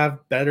 you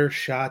have better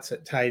shots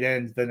at tight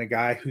end than a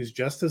guy who's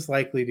just as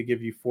likely to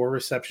give you 4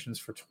 receptions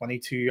for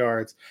 22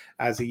 yards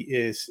as he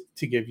is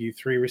to give you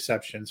 3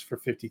 receptions for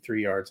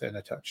 53 yards and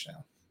a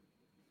touchdown.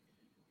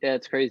 Yeah,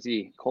 it's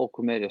crazy. Cole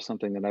Kmet is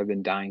something that I've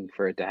been dying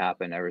for it to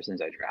happen ever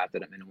since I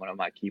drafted him in one of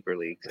my keeper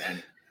leagues.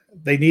 And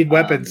they need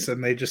weapons,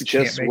 and they just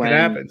can't make it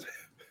happen.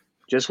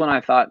 Just when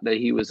I thought that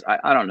he was,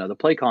 I don't know, the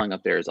play calling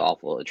up there is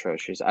awful,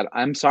 atrocious.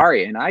 I'm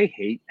sorry, and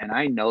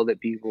I know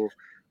that people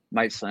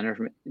might slander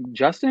from it.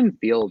 Justin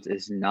Fields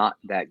is not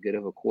that good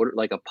of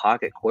a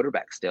pocket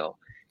quarterback still.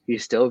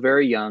 He's still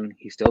very young.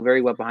 He's still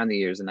very wet behind the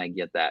ears, and I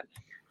get that.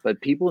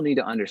 But people need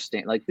to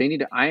understand,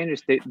 I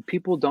understand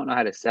people don't know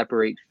how to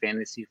separate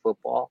fantasy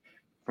football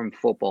from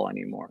football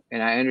anymore.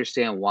 And I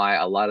understand why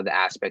a lot of the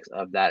aspects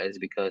of that is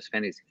because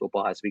fantasy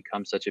football has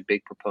become such a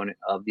big proponent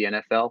of the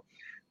NFL.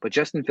 But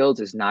Justin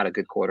Fields is not a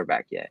good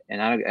quarterback yet.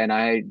 And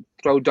I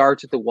throw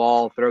darts at the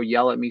wall,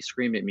 yell at me,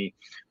 scream at me,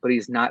 but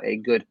he's not a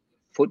good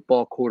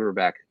football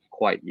quarterback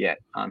quite yet.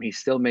 He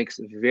still makes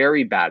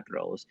very bad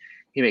throws.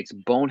 He makes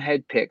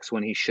bonehead picks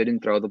when he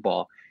shouldn't throw the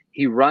ball.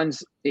 He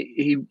runs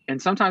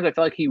and sometimes I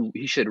feel like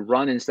he should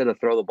run instead of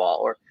throw the ball.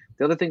 Or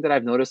the other thing that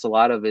I've noticed a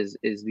lot of is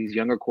these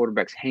younger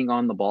quarterbacks hang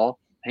on to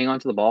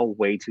the ball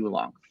way too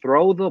long.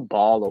 Throw the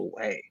ball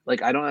away.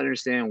 Like, I don't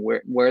understand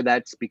where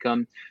that's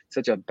become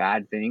such a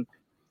bad thing.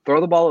 Throw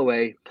the ball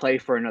away, play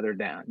for another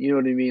down. You know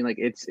what I mean? Like,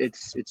 it's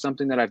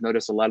something that I've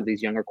noticed a lot of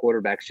these younger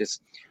quarterbacks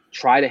just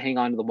try to hang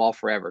on to the ball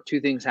forever. Two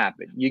things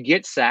happen. You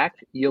get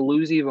sacked, you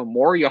lose even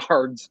more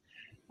yards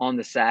on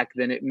the sack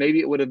than maybe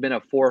it would have been a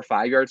 4 or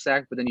 5 yard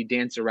sack, but then you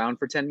dance around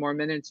for 10 more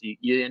minutes.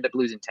 You end up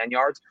losing 10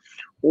 yards,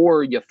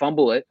 or you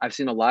fumble it. I've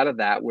seen a lot of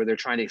that where they're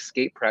trying to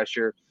escape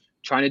pressure,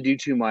 trying to do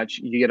too much.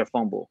 You get a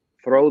fumble.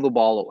 Throw the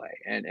ball away.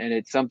 And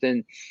it's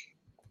something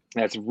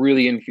that's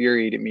really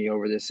infuriated me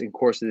over this in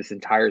course of this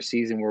entire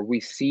season, where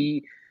we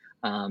see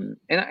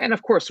and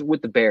of course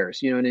with the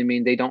Bears, you know what I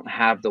mean? They don't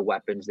have the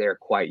weapons there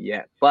quite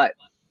yet, but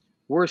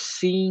we're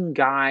seeing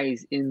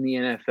guys in the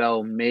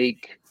NFL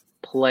make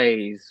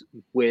plays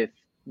with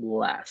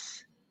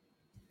less.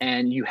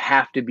 And you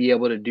have to be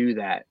able to do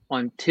that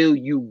until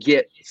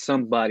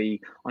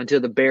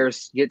the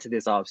Bears get to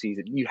this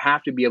offseason. You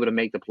have to be able to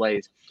make the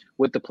plays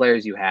with the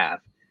players you have.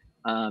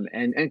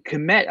 And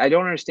Kmet, I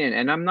don't understand.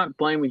 And I'm not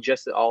blaming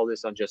all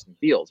this on Justin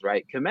Fields,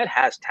 right? Kmet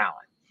has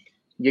talent.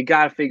 You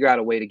got to figure out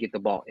a way to get the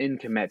ball in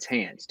Kmet's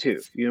hands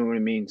too. You know what I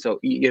mean? So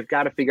you've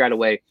got to figure out a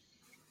way.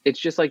 It's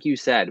just like you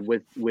said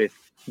with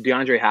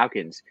DeAndre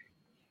Hopkins.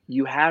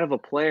 You have a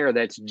player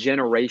that's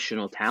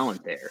generational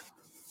talent there.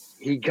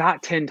 He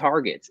got 10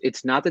 targets.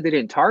 It's not that they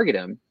didn't target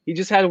him. He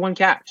just had one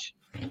catch.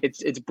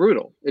 It's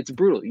brutal. It's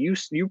brutal.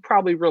 You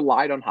probably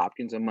relied on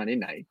Hopkins on Monday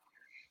night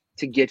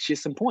to get you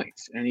some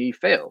points, and he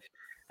failed.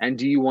 And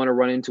do you want to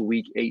run into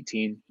week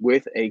 18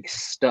 with a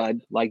stud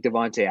like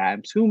Davante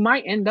Adams, who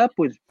might end up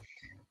with,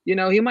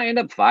 he might end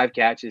up 5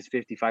 catches,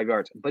 55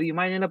 yards, but he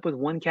might end up with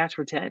 1 catch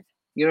for 10.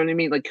 You know what I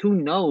mean? Like, who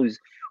knows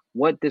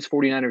what this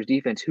 49ers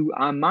defense, who,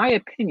 on my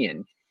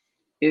opinion,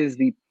 is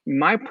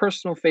my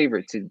personal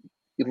favorite to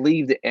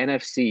leave the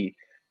NFC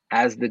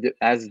as the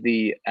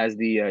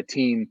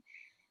team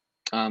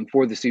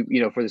for the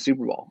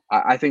Super Bowl.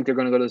 I think they're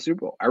going to go to the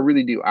Super Bowl. I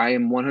really do. I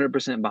am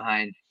 100%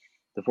 behind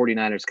the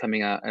 49ers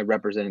coming out and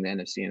representing the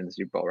NFC in the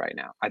Super Bowl right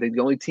now. I think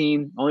the only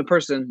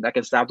person that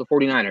can stop the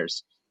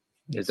 49ers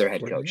is their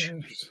head coach.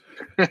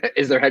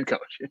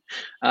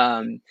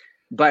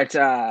 But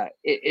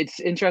it's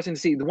interesting to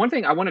see. The one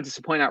thing I wanted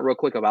to point out real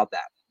quick about the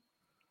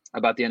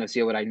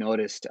NFC, what I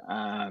noticed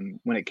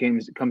when it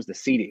comes to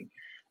seeding.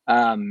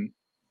 San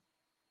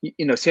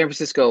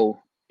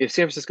Francisco, if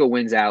San Francisco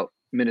wins out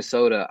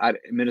Minnesota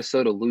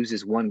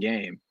loses one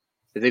game.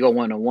 If they go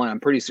 1-1, I'm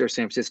pretty sure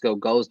San Francisco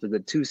goes to the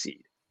 2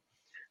 seed.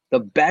 The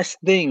best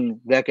thing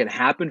that can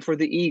happen for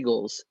the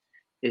Eagles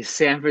is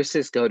San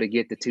Francisco to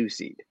get the 2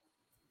 seed.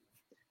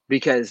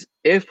 Because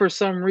if for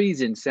some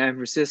reason San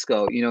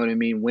Francisco,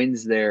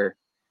 wins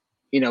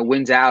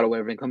out or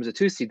whatever and comes to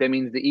 2 seed, that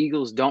means the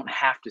Eagles don't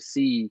have to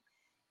see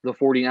the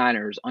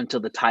 49ers until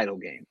the title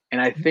game.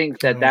 And I think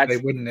that's they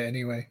wouldn't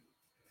anyway.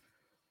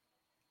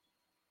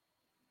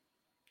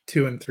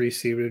 2 and 3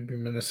 seed would be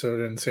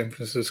Minnesota and San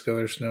Francisco.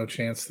 There's no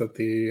chance that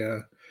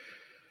the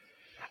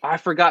I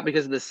forgot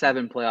because of the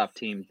 7 playoff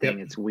team thing.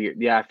 Yep. It's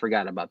weird. Yeah, I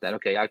forgot about that.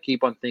 Okay, I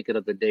keep on thinking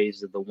of the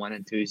days of the 1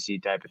 and 2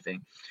 seed type of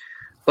thing.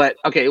 But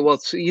okay, well,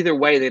 so either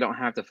way, they don't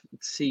have to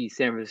see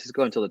San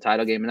Francisco until the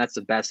title game, and that's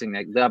the best thing.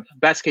 The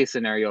best case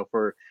scenario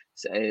for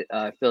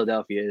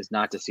Philadelphia is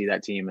not to see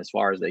that team as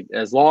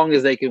long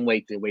as they can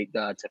wait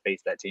to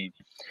face that team.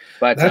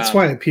 But that's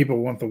why people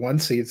want the 1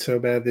 seed so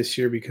bad this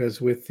year,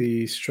 because with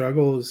the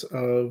struggles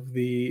of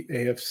the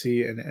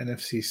AFC and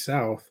NFC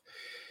South,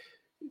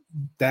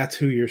 that's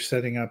who you're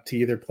setting up to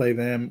either play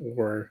them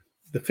or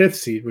the 5th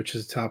seed, which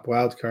is a top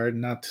wild card.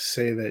 Not to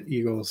say that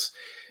Eagles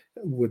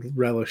would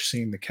relish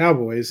seeing the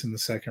Cowboys in the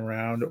second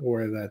round,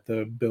 or that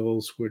the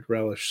Bills would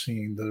relish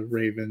seeing the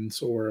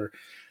Ravens or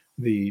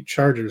the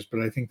Chargers,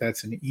 but I think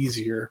that's an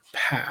easier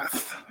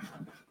path.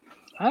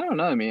 I don't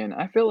know, man.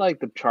 I feel like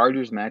the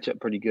Chargers match up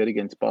pretty good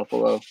against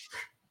Buffalo,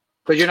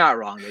 but you're not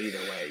wrong either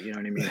way. You know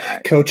what I mean?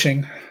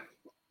 Coaching.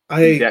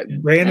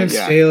 Brandon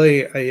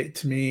Staley,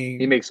 to me,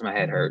 he makes my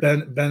head hurt.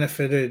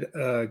 Benefited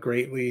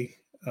greatly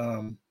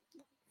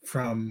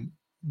from.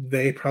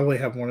 They probably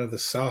have one of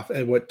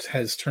the what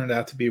has turned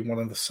out to be one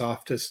of the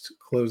softest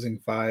closing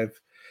 5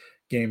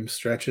 game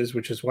stretches,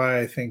 which is why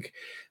I think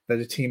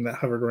that a team that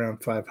hovered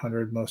around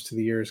 500 most of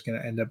the year is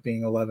going to end up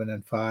being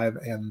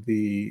 11-5 and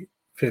the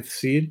 5th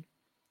seed.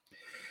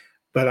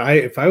 But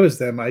if I was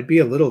them, I'd be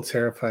a little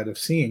terrified of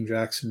seeing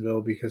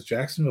Jacksonville, because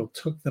Jacksonville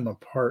took them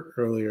apart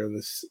earlier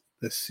this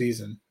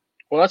season.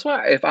 Well, that's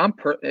why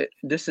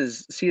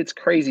it's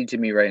crazy to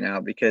me right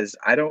now, because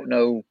I don't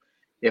know.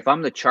 If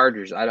I'm the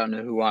Chargers, I don't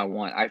know who I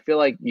want. I feel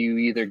like you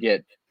either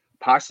get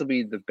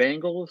possibly the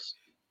Bengals,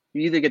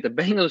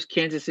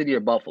 Kansas City, or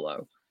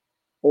Buffalo.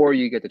 or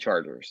you get the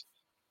Chargers.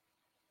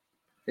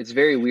 It's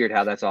very weird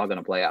how that's all going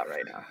to play out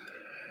right now.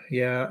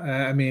 Yeah,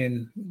 I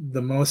mean,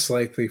 the most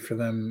likely for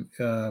them,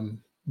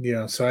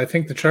 so I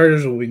think the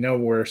Chargers will be no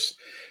worse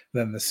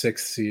than the 6th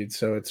seed.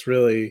 So it's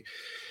really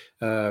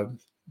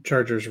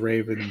Chargers,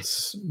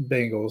 Ravens,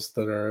 Bengals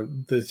that are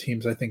the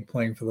teams I think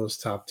playing for those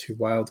top 2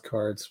 wild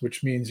cards,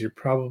 which means you're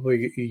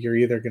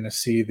either going to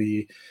see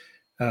the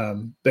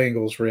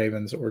Bengals,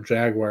 Ravens, or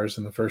Jaguars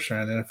in the first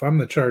round. And if I'm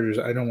the Chargers,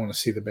 I don't want to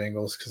see the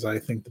Bengals because I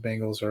think the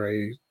Bengals are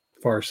a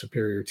far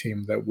superior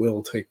team that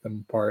will take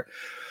them apart.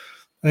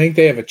 I think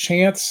they have a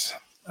chance.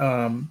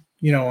 On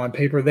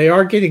paper, they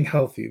are getting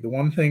healthy. The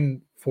one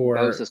thing for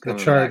the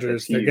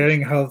Chargers, they're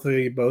getting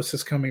healthy.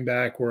 Bosa's coming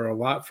back. We're a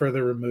lot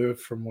further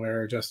removed from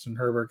where Justin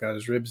Herbert got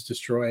his ribs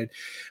destroyed.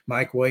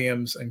 Mike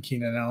Williams and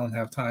Keenan Allen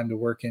have time to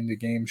work into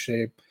game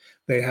shape.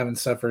 They haven't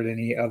suffered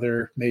any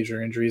other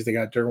major injuries. They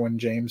got Derwin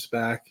James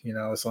back.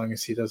 As long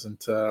as he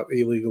doesn't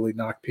illegally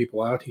knock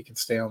people out, he can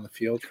stay on the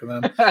field for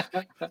them.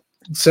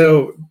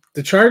 So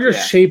the Chargers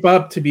shape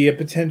up to be a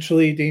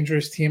potentially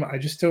dangerous team. I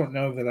just don't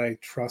know that I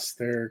trust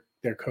their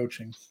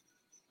coaching.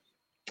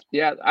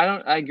 Yeah,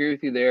 I agree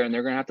with you there, and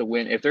they're going to have to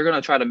win. If they're going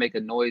to try to make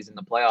a noise in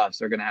the playoffs,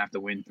 they're going to have to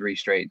win 3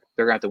 straight.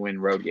 They're going to have to win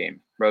road game.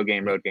 The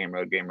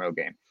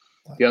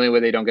only way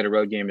they don't get a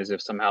road game is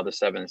if somehow the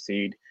 7th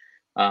seed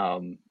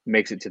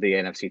makes it to the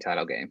NFC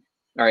title game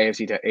or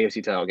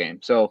AFC title game.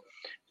 So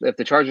if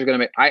the Chargers are going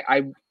to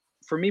make,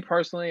 for me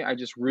personally, I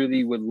just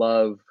really would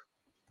love.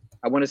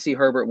 I want to see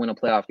Herbert win a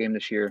playoff game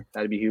this year.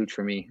 That'd be huge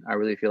for me. I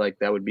really feel like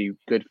that would be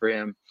good for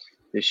him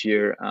this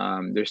year.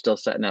 They're still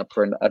setting up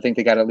for. I think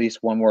they got at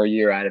least one more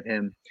year out of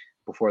him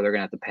before they're going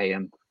to have to pay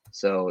him,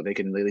 so they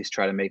can at least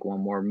try to make one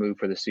more move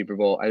for the Super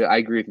Bowl. I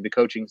agree with you. The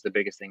coaching's the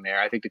biggest thing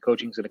there. I think the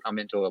coaching's going to come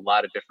into a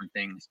lot of different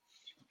things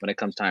when it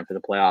comes time for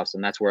the playoffs,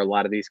 and that's where a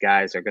lot of these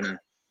guys are going to.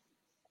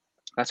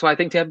 That's why I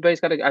think Tampa Bay's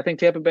got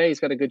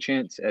a good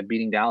chance at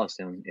beating Dallas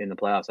in the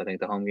playoffs. I think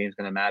the home game's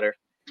going to matter,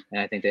 and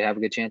I think they have a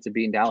good chance of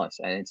beating Dallas.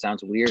 And it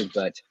sounds weird,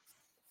 but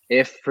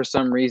if for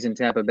some reason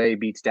Tampa Bay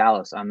beats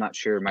Dallas, I'm not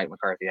sure Mike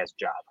McCarthy has a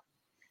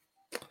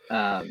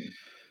job.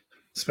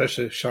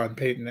 Especially if Sean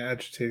Payton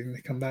agitating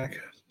to come back.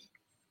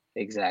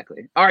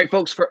 Exactly. All right,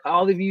 folks, for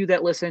all of you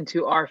that listen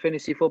to our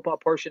fantasy football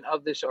portion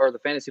of this, or the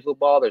fantasy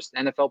football, there's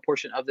NFL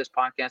portion of this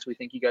podcast. We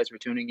thank you guys for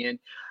tuning in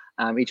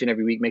each and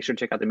every week. Make sure to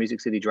check out the Music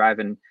City Drive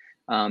and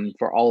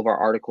for all of our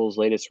articles,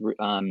 latest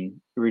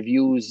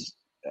reviews,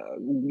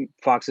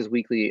 Fox's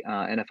weekly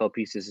NFL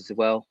pieces as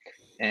well.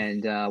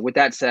 And with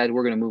that said,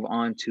 we're going to move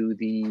on to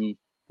the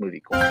movie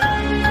corner.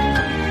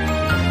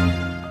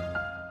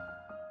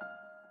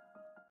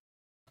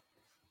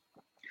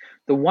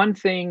 The one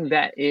thing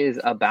that is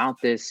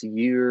about this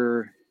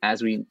year,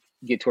 as we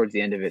get towards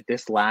the end of it,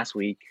 this last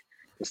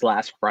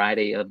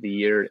Friday of the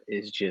year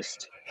is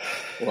just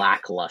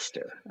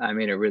lackluster. I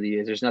mean, it really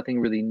is. There's nothing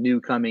really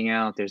new coming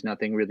out. There's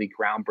nothing really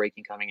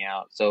groundbreaking coming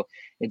out. So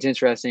it's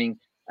interesting.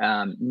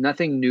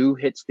 Nothing new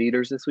hits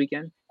theaters this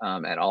weekend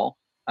at all,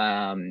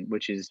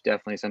 which is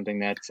definitely something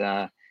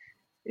that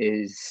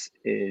is.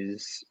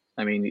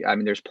 I mean,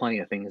 there's plenty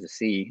of things to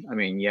see. I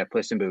mean, you have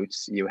Puss in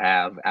Boots, you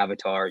have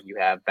Avatar, you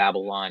have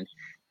Babylon,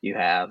 you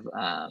have.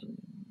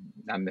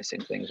 I'm missing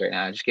things right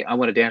now. I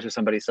Want to Dance with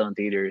Somebody still in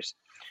theaters.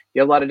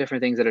 You have a lot of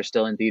different things that are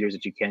still in theaters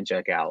that you can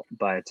check out.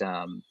 But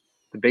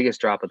the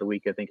biggest drop of the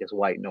week, I think, is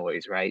White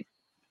Noise, right?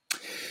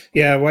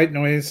 Yeah, White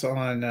Noise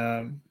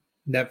on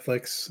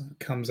Netflix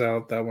comes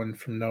out. That one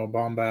from Noah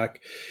Baumbach.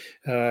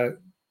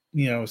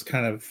 It's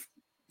kind of.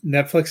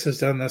 Netflix has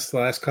done this the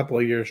last couple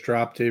of years,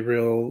 dropped a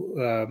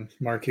real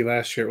marquee.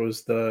 Last year it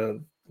was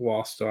The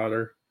Lost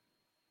Daughter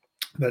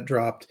that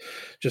dropped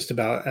just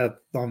about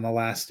on the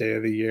last day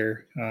of the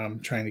year,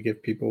 trying to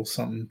give people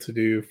something to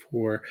do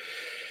for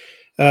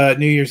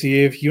New Year's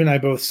Eve. You and I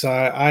both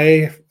saw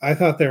it. I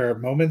thought there are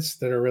moments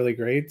that are really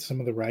great. Some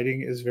of the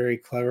writing is very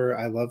clever.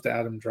 I loved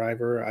Adam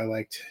Driver. I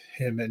liked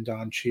him and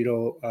Don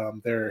Cheadle.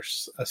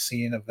 There's a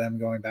scene of them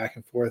going back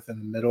and forth in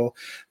the middle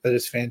that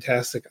is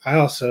fantastic. I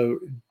also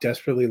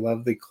desperately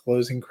love the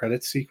closing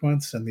credits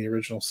sequence and the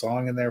original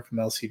song in there from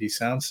LCD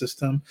Sound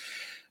System.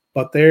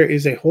 But there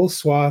is a whole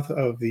swath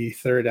of the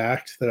third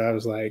act that I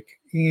was like,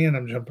 and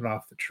I'm jumping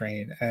off the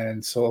train.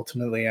 And so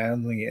ultimately I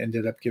only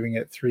ended up giving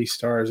it 3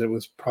 stars. It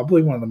was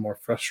probably one of the more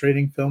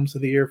frustrating films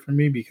of the year for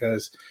me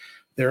because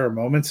there are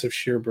moments of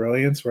sheer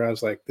brilliance where I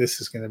was like, this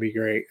is going to be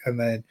great. And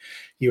then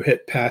you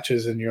hit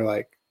patches and you're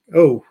like,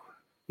 oh,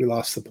 we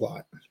lost the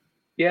plot.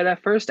 Yeah,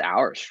 that first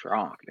hour is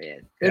strong,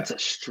 man.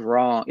 It's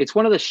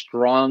one of the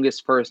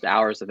strongest first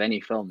hours of any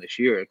film this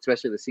year,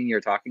 especially the scene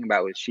you're talking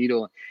about with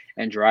Cheadle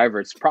and Driver.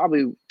 It's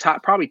probably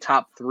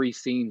top 3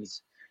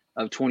 scenes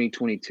of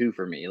 2022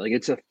 for me. Like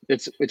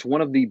it's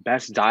one of the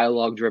best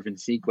dialogue driven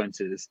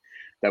sequences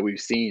that we've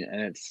seen,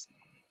 and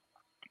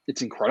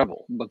it's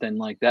incredible. But then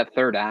like that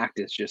third act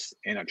is just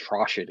an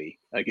atrocity.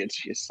 Like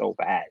it's just so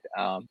bad.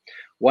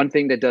 One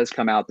thing that does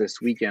come out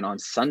this weekend on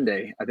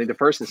Sunday, I think the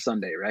first is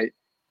Sunday, right?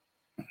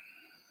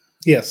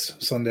 Yes,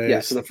 Sunday. Yeah,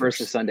 so the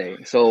first is Sunday.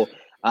 So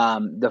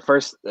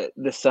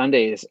The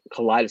Sunday is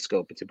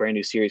Kaleidoscope. It's a brand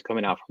new series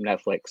coming out from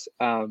Netflix.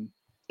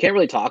 Can't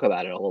really talk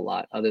about it a whole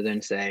lot other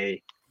than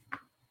say,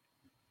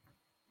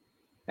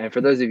 and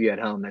for those of you at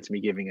home, that's me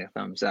giving a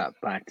thumbs up.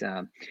 But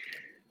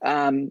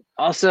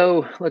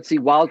also, let's see,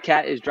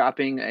 Wildcat is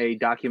dropping a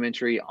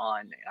documentary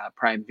on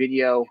Prime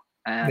Video.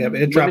 Yeah,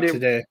 it dropped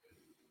today.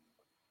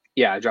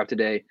 Yeah, it dropped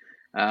today.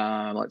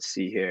 Let's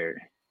see here.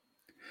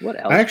 What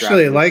else? I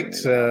actually liked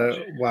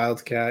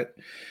Wildcat.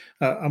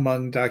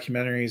 Among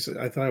documentaries,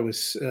 I thought it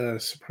was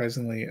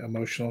surprisingly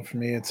emotional for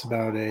me. It's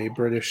about a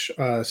British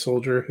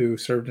soldier who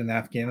served in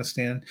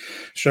Afghanistan,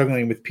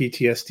 struggling with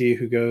PTSD,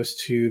 who goes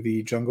to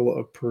the jungle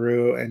of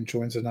Peru and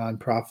joins a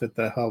nonprofit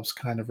that helps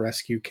kind of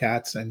rescue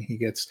cats. And he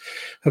gets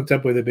hooked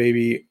up with a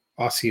baby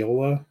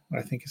Osceola.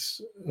 I think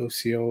it's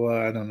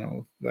Osceola. I don't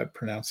know if I'm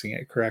pronouncing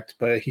it correct,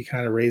 but he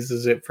kind of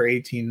raises it for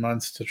 18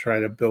 months to try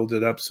to build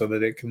it up so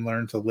that it can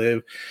learn to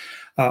live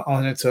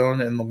on its own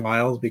in the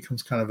wild.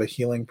 Becomes kind of a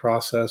healing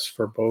process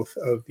for both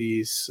of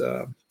these,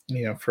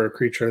 for a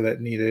creature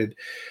that needed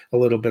a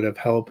little bit of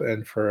help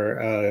and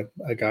for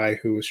a guy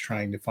who was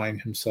trying to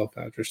find himself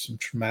after some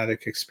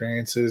traumatic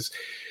experiences.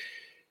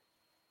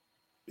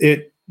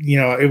 It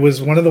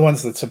was one of the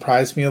ones that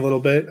surprised me a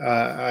little bit.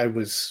 I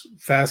was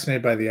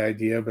fascinated by the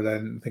idea, but I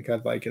didn't think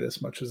I'd like it as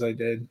much as I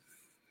did.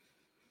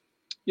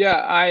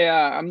 Yeah,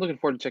 I'm looking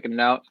forward to checking it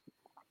out.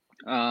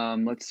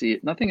 Let's see.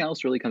 Nothing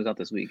else really comes out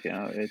this week.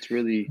 It's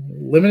really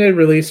limited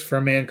release for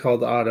A Man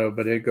Called Otto,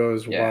 but it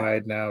goes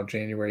wide now,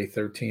 January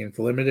 13th.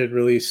 Limited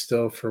release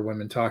still for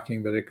Women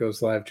Talking, but it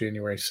goes live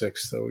January 6th.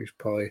 So we should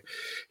probably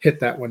hit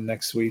that one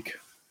next week.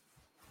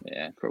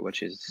 Yeah,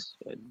 which is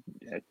an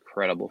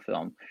incredible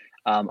film.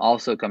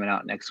 Also coming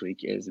out next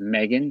week is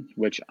Megan,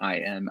 which I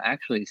am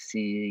actually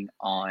seeing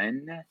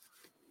on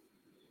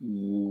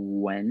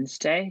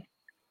Wednesday.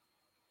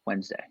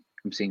 I'm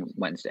seeing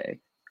Wednesday.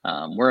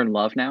 We're in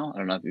love now. I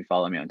don't know if you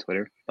follow me on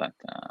Twitter, but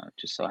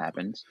just so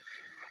happens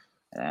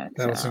that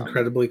was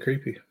incredibly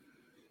creepy.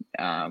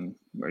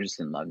 We're just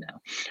in love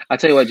now. I'll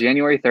tell you what,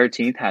 January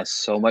 13th has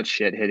so much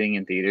shit hitting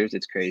in theaters.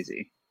 It's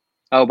crazy.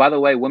 Oh, by the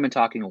way, Women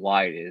Talking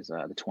Wide is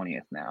the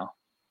 20th now.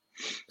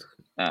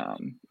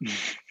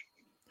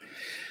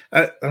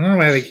 I don't know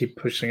why they keep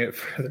pushing it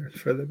further and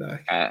further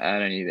back. I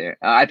don't either.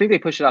 I think they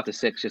pushed it off to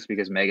 6 just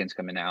because Megan's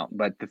coming out.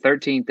 But the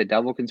 13th, The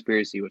Devil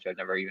Conspiracy, which I've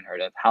never even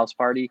heard of, House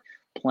Party,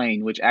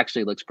 Plane, which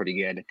actually looks pretty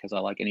good because I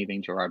like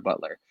anything Gerard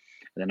Butler,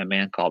 and then A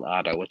Man Called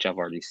Otto, which I've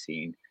already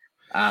seen.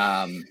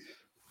 Yeah,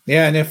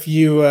 and if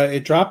you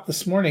it dropped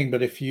this morning,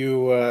 but if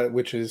you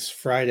which is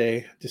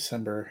Friday,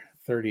 December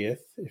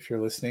 30th, if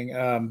you're listening,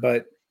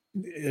 but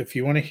if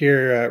you want to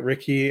hear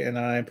Ricky and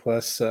I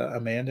plus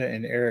Amanda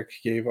and Eric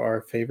gave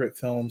our favorite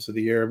films of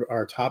the year,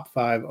 our top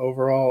 5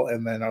 overall,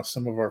 and then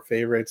some of our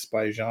favorites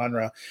by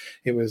genre.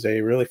 It was a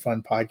really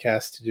fun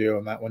podcast to do,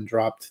 and that one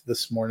dropped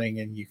this morning,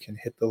 and you can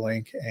hit the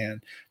link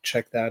and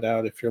check that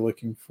out if you're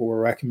looking for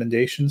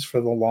recommendations for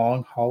the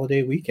long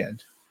holiday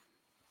weekend.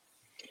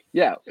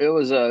 Yeah, it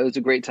was a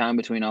great time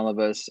between all of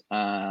us.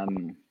 I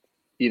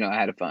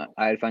had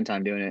a fun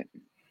time doing it.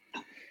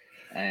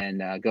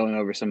 And going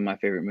over some of my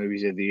favorite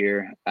movies of the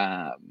year.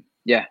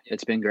 Yeah,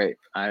 it's been great.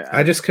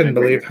 I just couldn't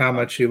believe how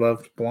much you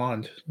loved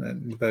Blonde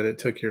and that it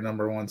took your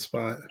number 1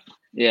 spot.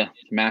 Yeah,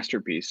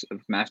 masterpiece of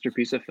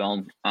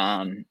film.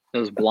 It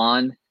was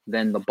Blonde,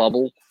 then The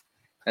Bubble,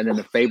 and then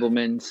The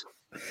Fabelmans,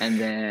 and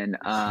then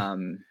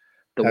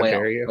The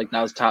Whale. Like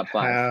that was top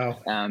 5.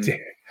 How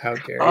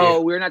dare you?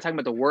 Oh, we're not talking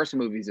about the worst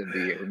movies of the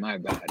year. My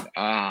bad.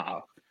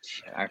 Oh,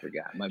 shit, I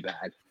forgot. My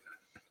bad.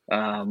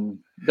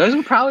 Those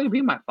would probably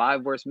be my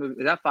 5 worst movies.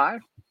 Is that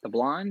 5? The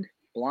Blonde,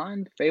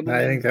 Fable.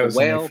 I think that was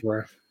only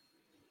 4.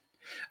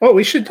 Oh,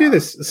 we should do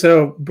this.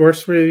 So,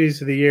 worst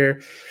movies of the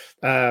year.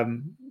 I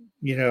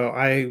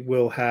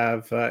will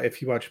have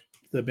if you watch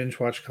the binge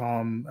watch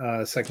column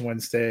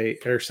second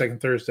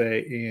Thursday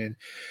in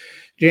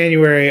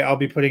January, I'll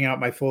be putting out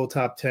my full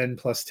top 10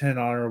 plus 10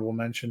 honorable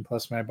mention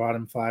plus my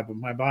bottom 5. But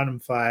my bottom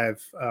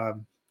 5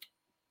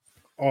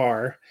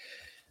 are.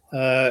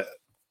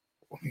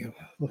 Let me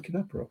look it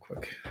up real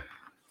quick.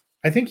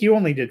 I think you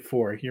only did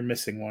 4. You're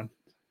missing one.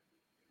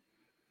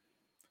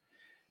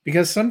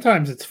 Because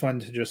sometimes it's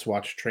fun to just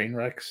watch train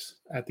wrecks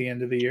at the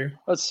end of the year.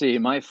 Let's see.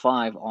 My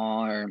 5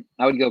 are,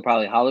 I would go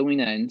probably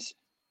Halloween Ends,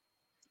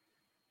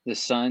 The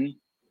Sun,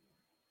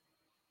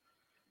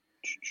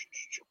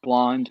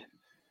 Blonde,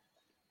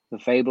 The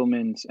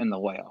Fabelmans, and The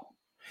Whale.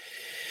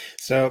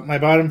 So my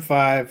bottom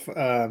 5,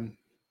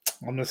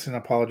 I'm just going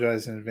to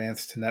apologize in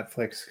advance to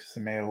Netflix because they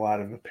made a lot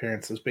of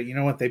appearances. But you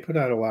know what? They put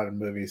out a lot of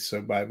movies,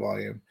 so by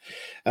volume.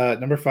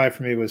 Number 5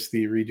 for me was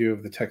the redo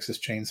of the Texas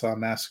Chainsaw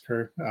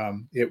Massacre.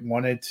 It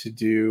wanted to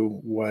do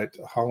what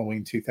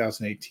Halloween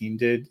 2018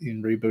 did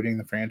in rebooting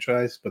the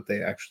franchise, but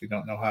they actually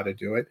don't know how to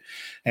do it.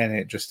 And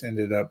it just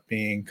ended up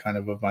being kind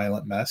of a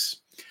violent mess.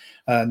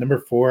 Number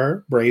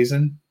 4,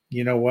 Brazen.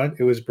 You know what?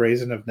 It was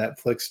brazen of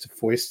Netflix to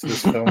foist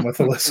this film with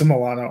Alyssa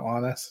Milano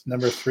on us.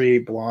 Number 3,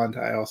 Blonde.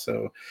 I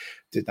also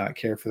did not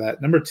care for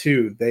that. Number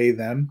 2, They,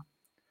 Them.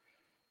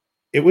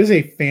 it was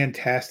a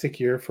fantastic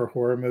year for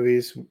horror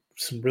movies,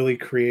 some really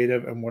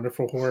creative and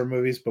wonderful horror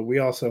movies, but we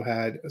also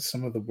had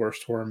some of the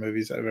worst horror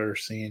movies I've ever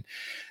seen.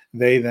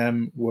 They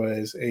Them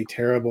was a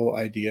terrible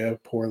idea,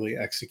 poorly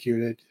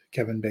executed.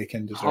 Kevin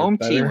Bacon deserved Home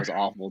better. Team was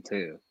awful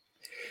too.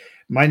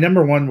 My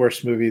number one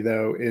worst movie,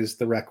 though, is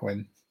The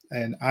Requiem.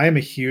 And I am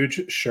a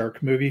huge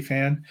shark movie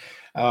fan.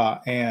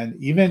 And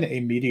even a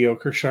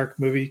mediocre shark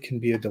movie can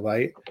be a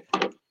delight.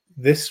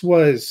 This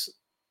was,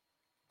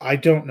 I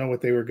don't know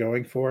what they were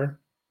going for.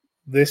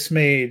 This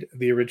made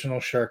the original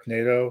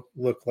Sharknado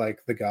look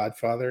like The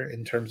Godfather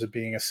in terms of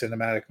being a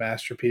cinematic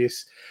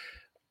masterpiece.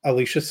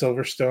 Alicia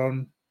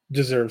Silverstone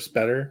deserves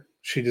better.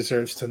 She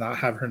deserves to not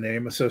have her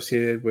name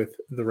associated with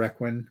The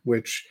Requiem,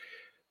 which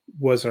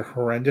was a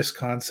horrendous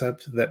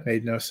concept that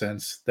made no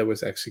sense, that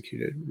was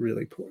executed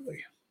really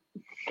poorly.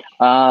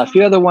 A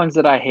few other ones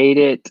that I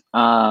hated.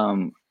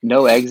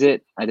 No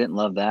Exit. I didn't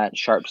love that.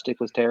 Sharp Stick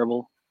was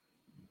terrible.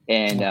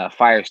 And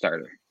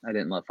Firestarter. I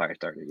didn't love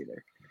Firestarter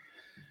either.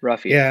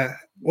 Rough year. Yeah.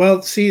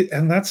 Well, see,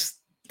 and that's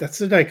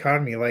the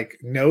dichotomy. Like,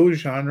 no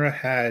genre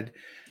had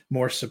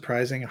more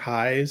surprising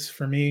highs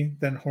for me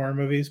than horror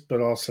movies,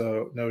 but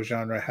also no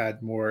genre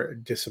had more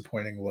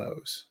disappointing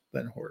lows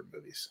than horror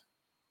movies.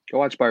 Go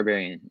watch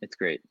Barbarian. It's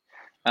great.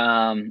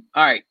 All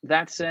right.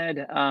 That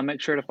said, make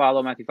sure to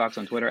follow Matthew Fox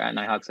on Twitter at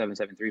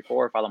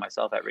Nighthawk7734. Follow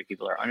myself at Ricky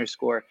Villar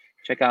 _.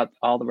 Check out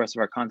all the rest of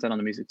our content on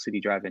the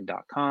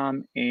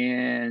MusicCityDrivein.com.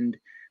 And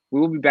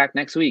we will be back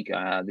next week.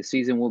 The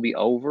season will be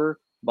over.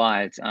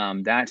 But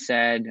that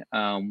said,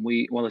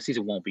 the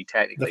season won't be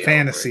technically the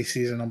fantasy over.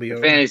 season will be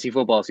over. Fantasy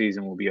football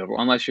season will be over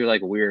unless you're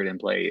like weird and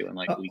play in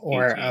like week 18.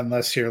 Or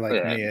unless you're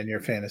like me and your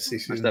fantasy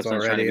season's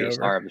already trying to be over. A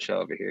star of the show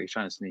over here. He's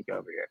trying to sneak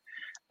over here.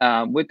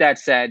 With that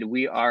said,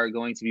 we are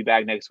going to be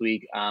back next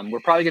week. We're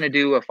probably going to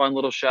do a fun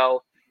little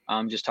show.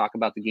 Just talk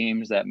about the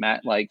games that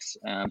Matt likes.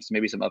 So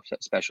maybe some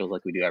upset specials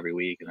like we do every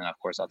week. And then, of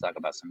course, I'll talk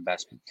about some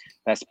best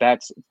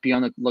bets. Be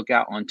on the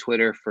lookout on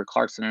Twitter for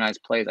Clarkson and I's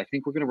plays. I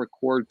think we're going to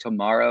record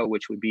tomorrow,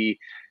 which would be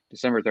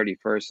December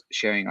 31st,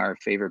 sharing our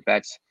favorite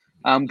bets.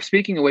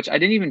 Speaking of which, I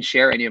didn't even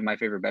share any of my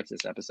favorite bets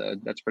this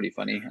episode. That's pretty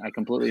funny. I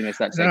completely missed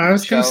that. No, I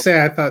was going to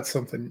say I thought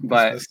something.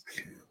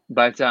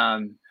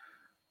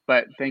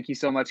 But thank you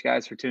so much,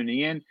 guys, for tuning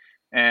in,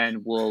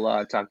 and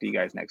we'll talk to you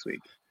guys next week.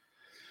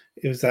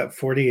 It was that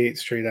 48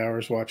 straight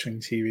hours watching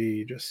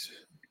TV. Just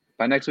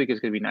by next week, it's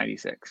going to be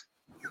 96.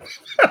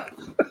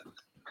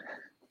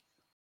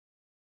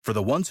 For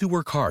the ones who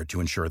work hard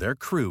to ensure their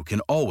crew can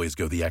always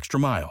go the extra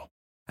mile,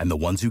 and the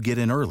ones who get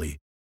in early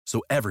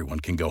so everyone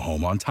can go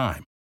home on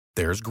time,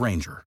 there's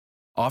Grainger,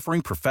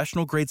 offering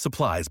professional-grade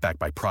supplies backed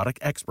by product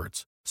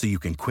experts so you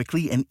can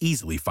quickly and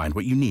easily find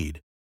what you need.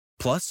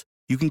 Plus,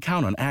 you can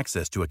count on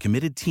access to a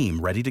committed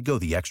team ready to go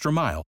the extra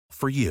mile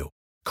for you.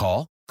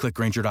 Call, click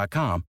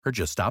Grainger.com, or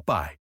just stop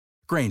by.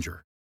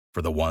 Grainger,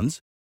 for the ones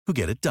who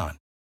get it done.